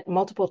have done it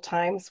multiple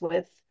times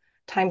with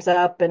Time's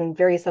Up and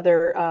various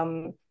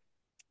other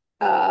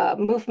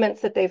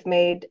movements that they've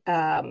made.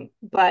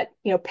 But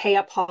pay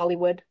up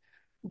Hollywood.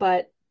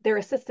 But their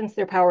assistants,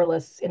 they're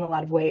powerless in a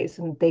lot of ways,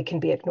 and they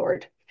can be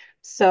ignored.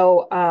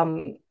 So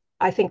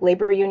I think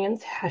labor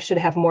unions should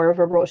have more of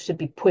a role, should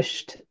be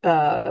pushed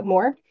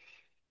more.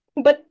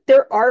 But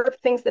there are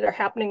things that are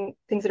happening,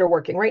 things that are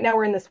working. Right now,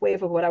 we're in this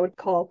wave of what I would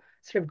call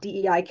sort of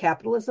DEI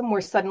capitalism, where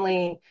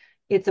suddenly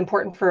it's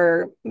important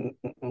for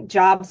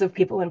jobs of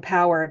people in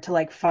power to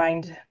like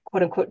find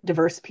quote unquote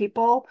diverse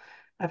people.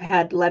 I've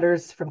had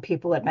letters from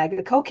people at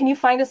Mexico. Can you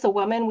find us a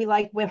woman? We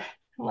like women.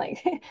 I'm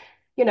like,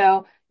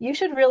 you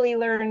should really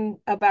learn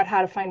about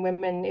how to find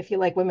women if you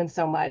like women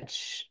so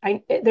much.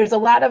 There's a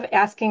lot of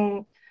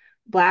asking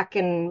Black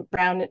and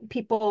brown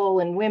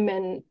people and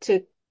women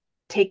to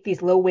take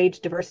these low wage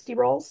diversity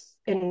roles.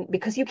 And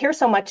because you care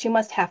so much, you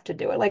must have to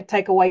do it. Like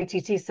Taika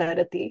Waititi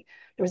said there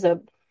was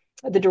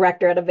the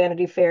director at a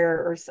Vanity Fair,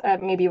 or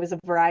maybe it was a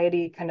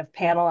Variety kind of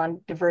panel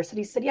on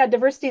diversity, said, "Yeah,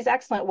 diversity is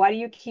excellent. Why do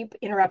you keep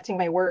interrupting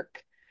my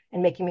work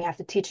and making me have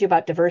to teach you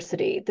about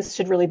diversity? This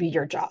should really be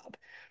your job."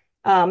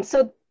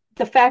 So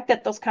the fact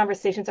that those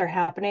conversations are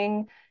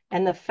happening,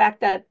 and the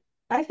fact that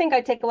I think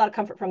I take a lot of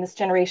comfort from this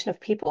generation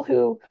of people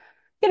who,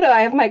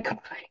 I have my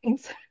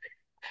complaints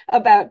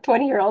about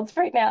 20-year-olds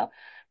right now.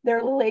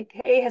 They're like,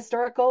 hey,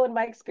 historical in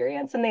my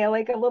experience, and they are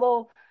like a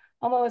little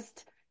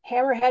almost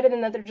hammer-headed,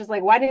 and that they're just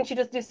like, why didn't you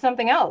just do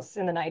something else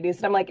in the 90s?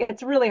 And I'm like,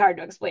 it's really hard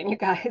to explain, you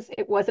guys.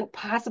 It wasn't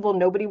possible.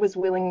 Nobody was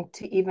willing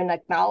to even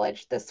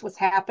acknowledge this was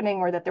happening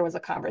or that there was a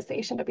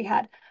conversation to be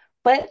had.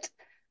 But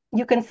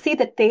you can see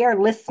that they are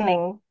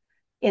listening.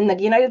 In the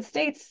United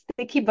States,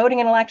 they keep voting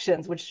in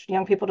elections, which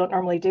young people don't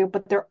normally do,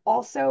 but they're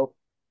also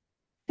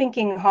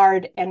thinking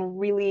hard and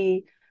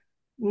really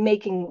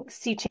making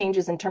sea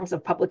changes in terms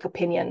of public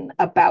opinion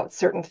about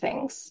certain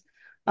things.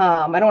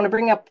 I don't want to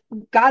bring up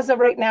Gaza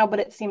right now, but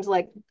it seems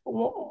like,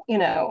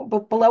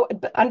 but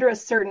but under a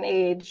certain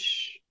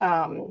age,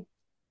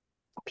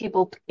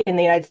 people in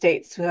the United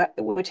States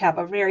which have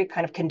a very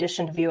kind of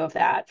conditioned view of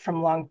that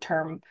from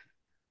long-term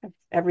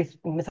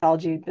everything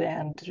mythology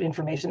and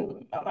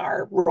information on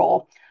our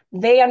role,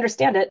 they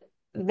understand it.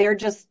 They're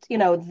just,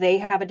 they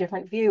have a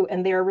different view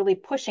and they're really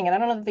pushing it. I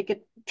don't know if they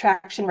get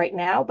traction right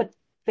now, but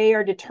they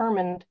are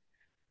determined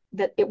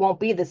that it won't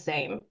be the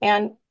same.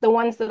 And the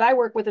ones that I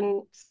work with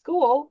in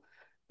school,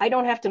 I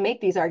don't have to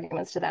make these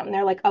arguments to them. And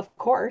they're like, of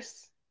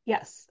course,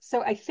 yes.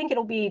 So I think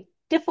it'll be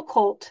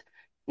difficult,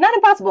 not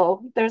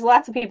impossible. There's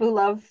lots of people who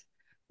love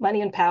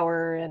money and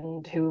power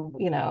and who,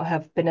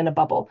 have been in a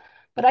bubble.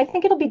 But I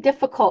think it'll be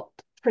difficult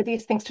for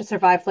these things to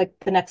survive like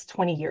the next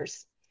 20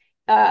 years.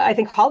 I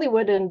think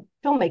Hollywood and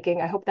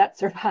filmmaking, I hope that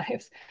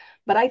survives.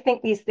 But I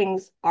think these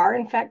things are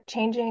in fact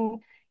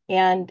changing.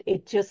 And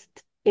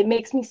it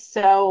makes me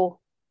so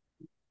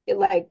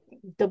like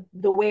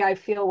the way I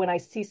feel when I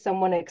see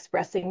someone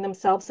expressing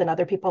themselves and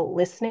other people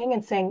listening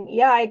and saying,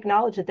 "Yeah, I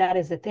acknowledge that that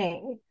is a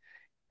thing."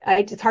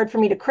 It's hard for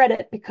me to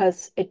credit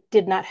because it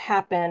did not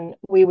happen.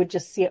 We would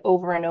just see it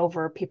over and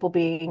over, people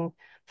being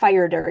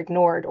fired or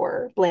ignored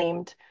or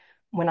blamed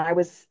when I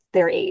was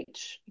their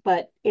age.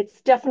 But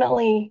it's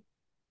definitely,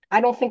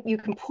 I don't think you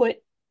can put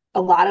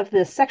a lot of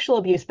the sexual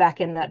abuse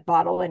back in that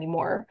bottle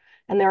anymore.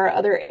 And there are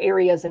other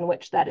areas in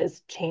which that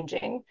is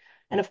changing.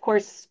 And of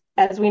course,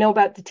 as we know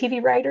about the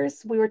TV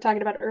writers we were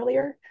talking about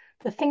earlier,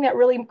 the thing that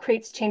really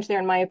creates change there,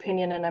 in my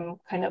opinion, and I'm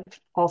kind of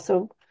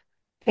also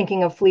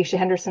thinking of Felicia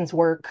Henderson's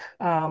work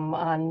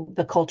on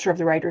the culture of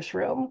the writer's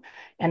room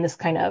and this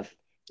kind of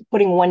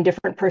putting one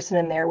different person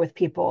in there with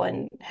people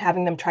and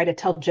having them try to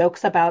tell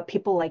jokes about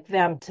people like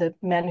them to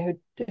men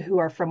who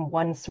are from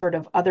one sort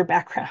of other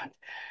background.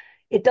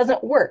 It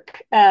doesn't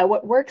work.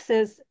 What works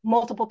is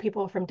multiple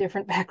people from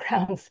different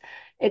backgrounds.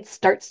 It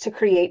starts to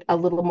create a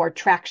little more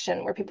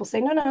traction where people say,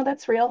 no, no,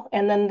 that's real.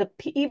 And then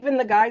even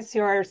the guys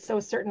who are so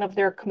certain of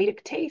their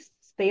comedic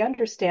tastes, they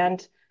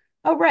understand,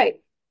 oh,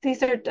 right,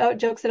 these are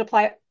jokes that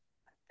apply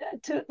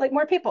to like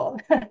more people.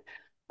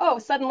 Oh,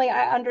 suddenly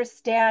I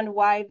understand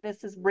why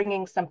this is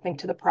bringing something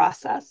to the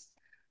process.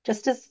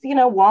 Just as,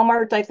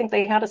 Walmart, I think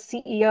they had a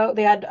CEO,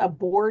 they had a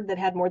board that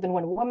had more than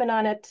one woman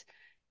on it.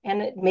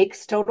 And it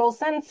makes total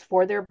sense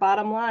for their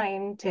bottom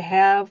line to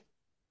have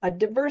a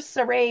diverse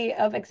array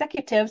of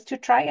executives to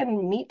try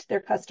and meet their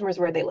customers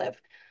where they live.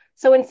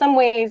 So in some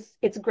ways,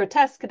 it's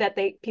grotesque that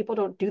people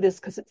don't do this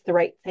because it's the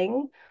right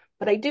thing.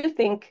 But I do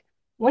think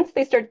once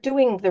they start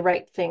doing the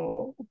right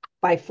thing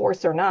by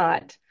force or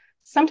not,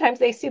 sometimes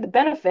they see the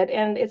benefit.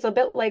 And it's a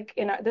bit like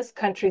in this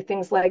country,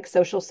 things like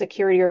Social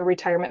Security or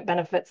retirement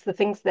benefits, the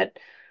things that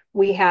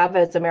we have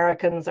as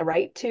Americans a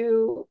right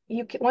to.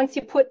 Once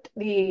you put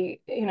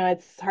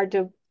it's hard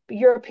to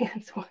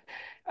Europeans.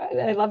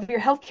 I love your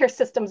healthcare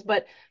systems,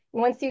 but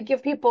once you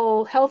give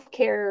people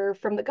healthcare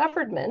from the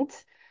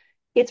government,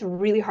 it's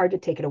really hard to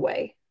take it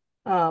away.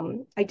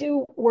 I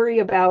do worry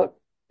about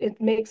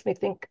it. Makes me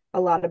think a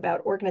lot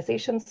about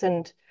organizations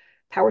and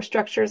power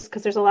structures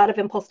because there's a lot of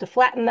impulse to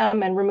flatten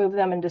them and remove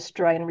them and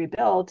destroy and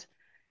rebuild.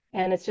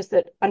 And it's just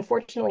that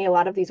unfortunately, a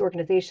lot of these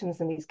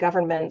organizations and these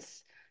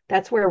governments,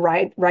 that's where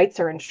rights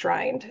are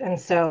enshrined. And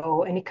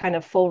so any kind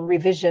of full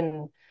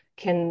revision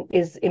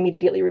is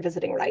immediately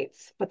revisiting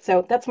rights. But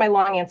so that's my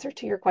long answer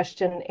to your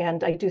question.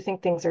 And I do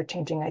think things are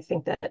changing. I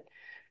think that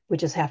we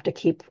just have to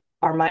keep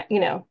our mind,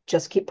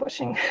 just keep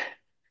pushing.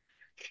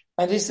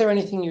 And is there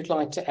anything you'd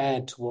like to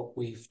add to what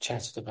we've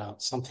chatted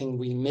about? Something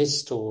we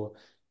missed or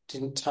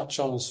didn't touch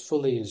on as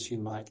fully as you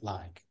might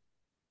like?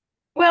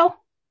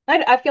 Well,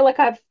 I feel like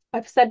I've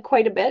said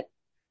quite a bit.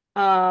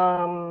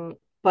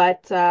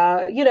 But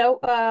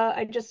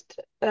I just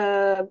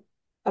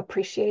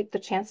appreciate the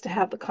chance to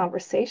have the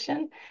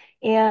conversation.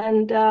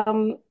 And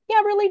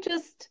yeah, really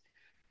just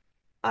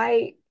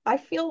I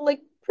feel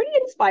like pretty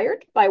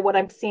inspired by what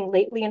I'm seeing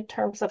lately in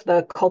terms of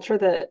the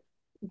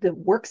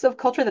works of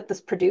culture that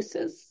this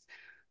produces.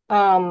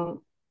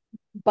 Um,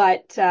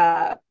 but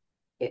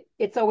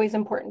it's always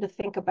important to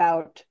think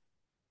about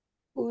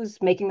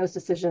who's making those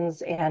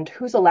decisions and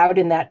who's allowed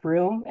in that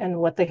room and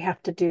what they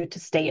have to do to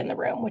stay in the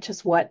room, which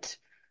is what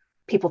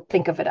people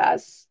think of it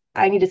as.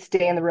 I need to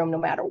stay in the room no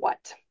matter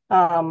what.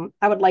 I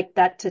would like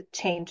that to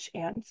change.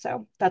 And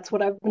so that's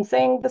what I've been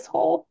saying this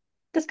whole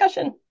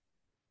discussion.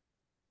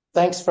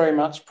 Thanks very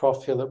much,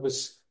 Prof. Hill. It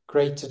was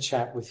great to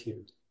chat with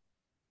you.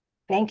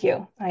 Thank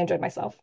you. I enjoyed myself.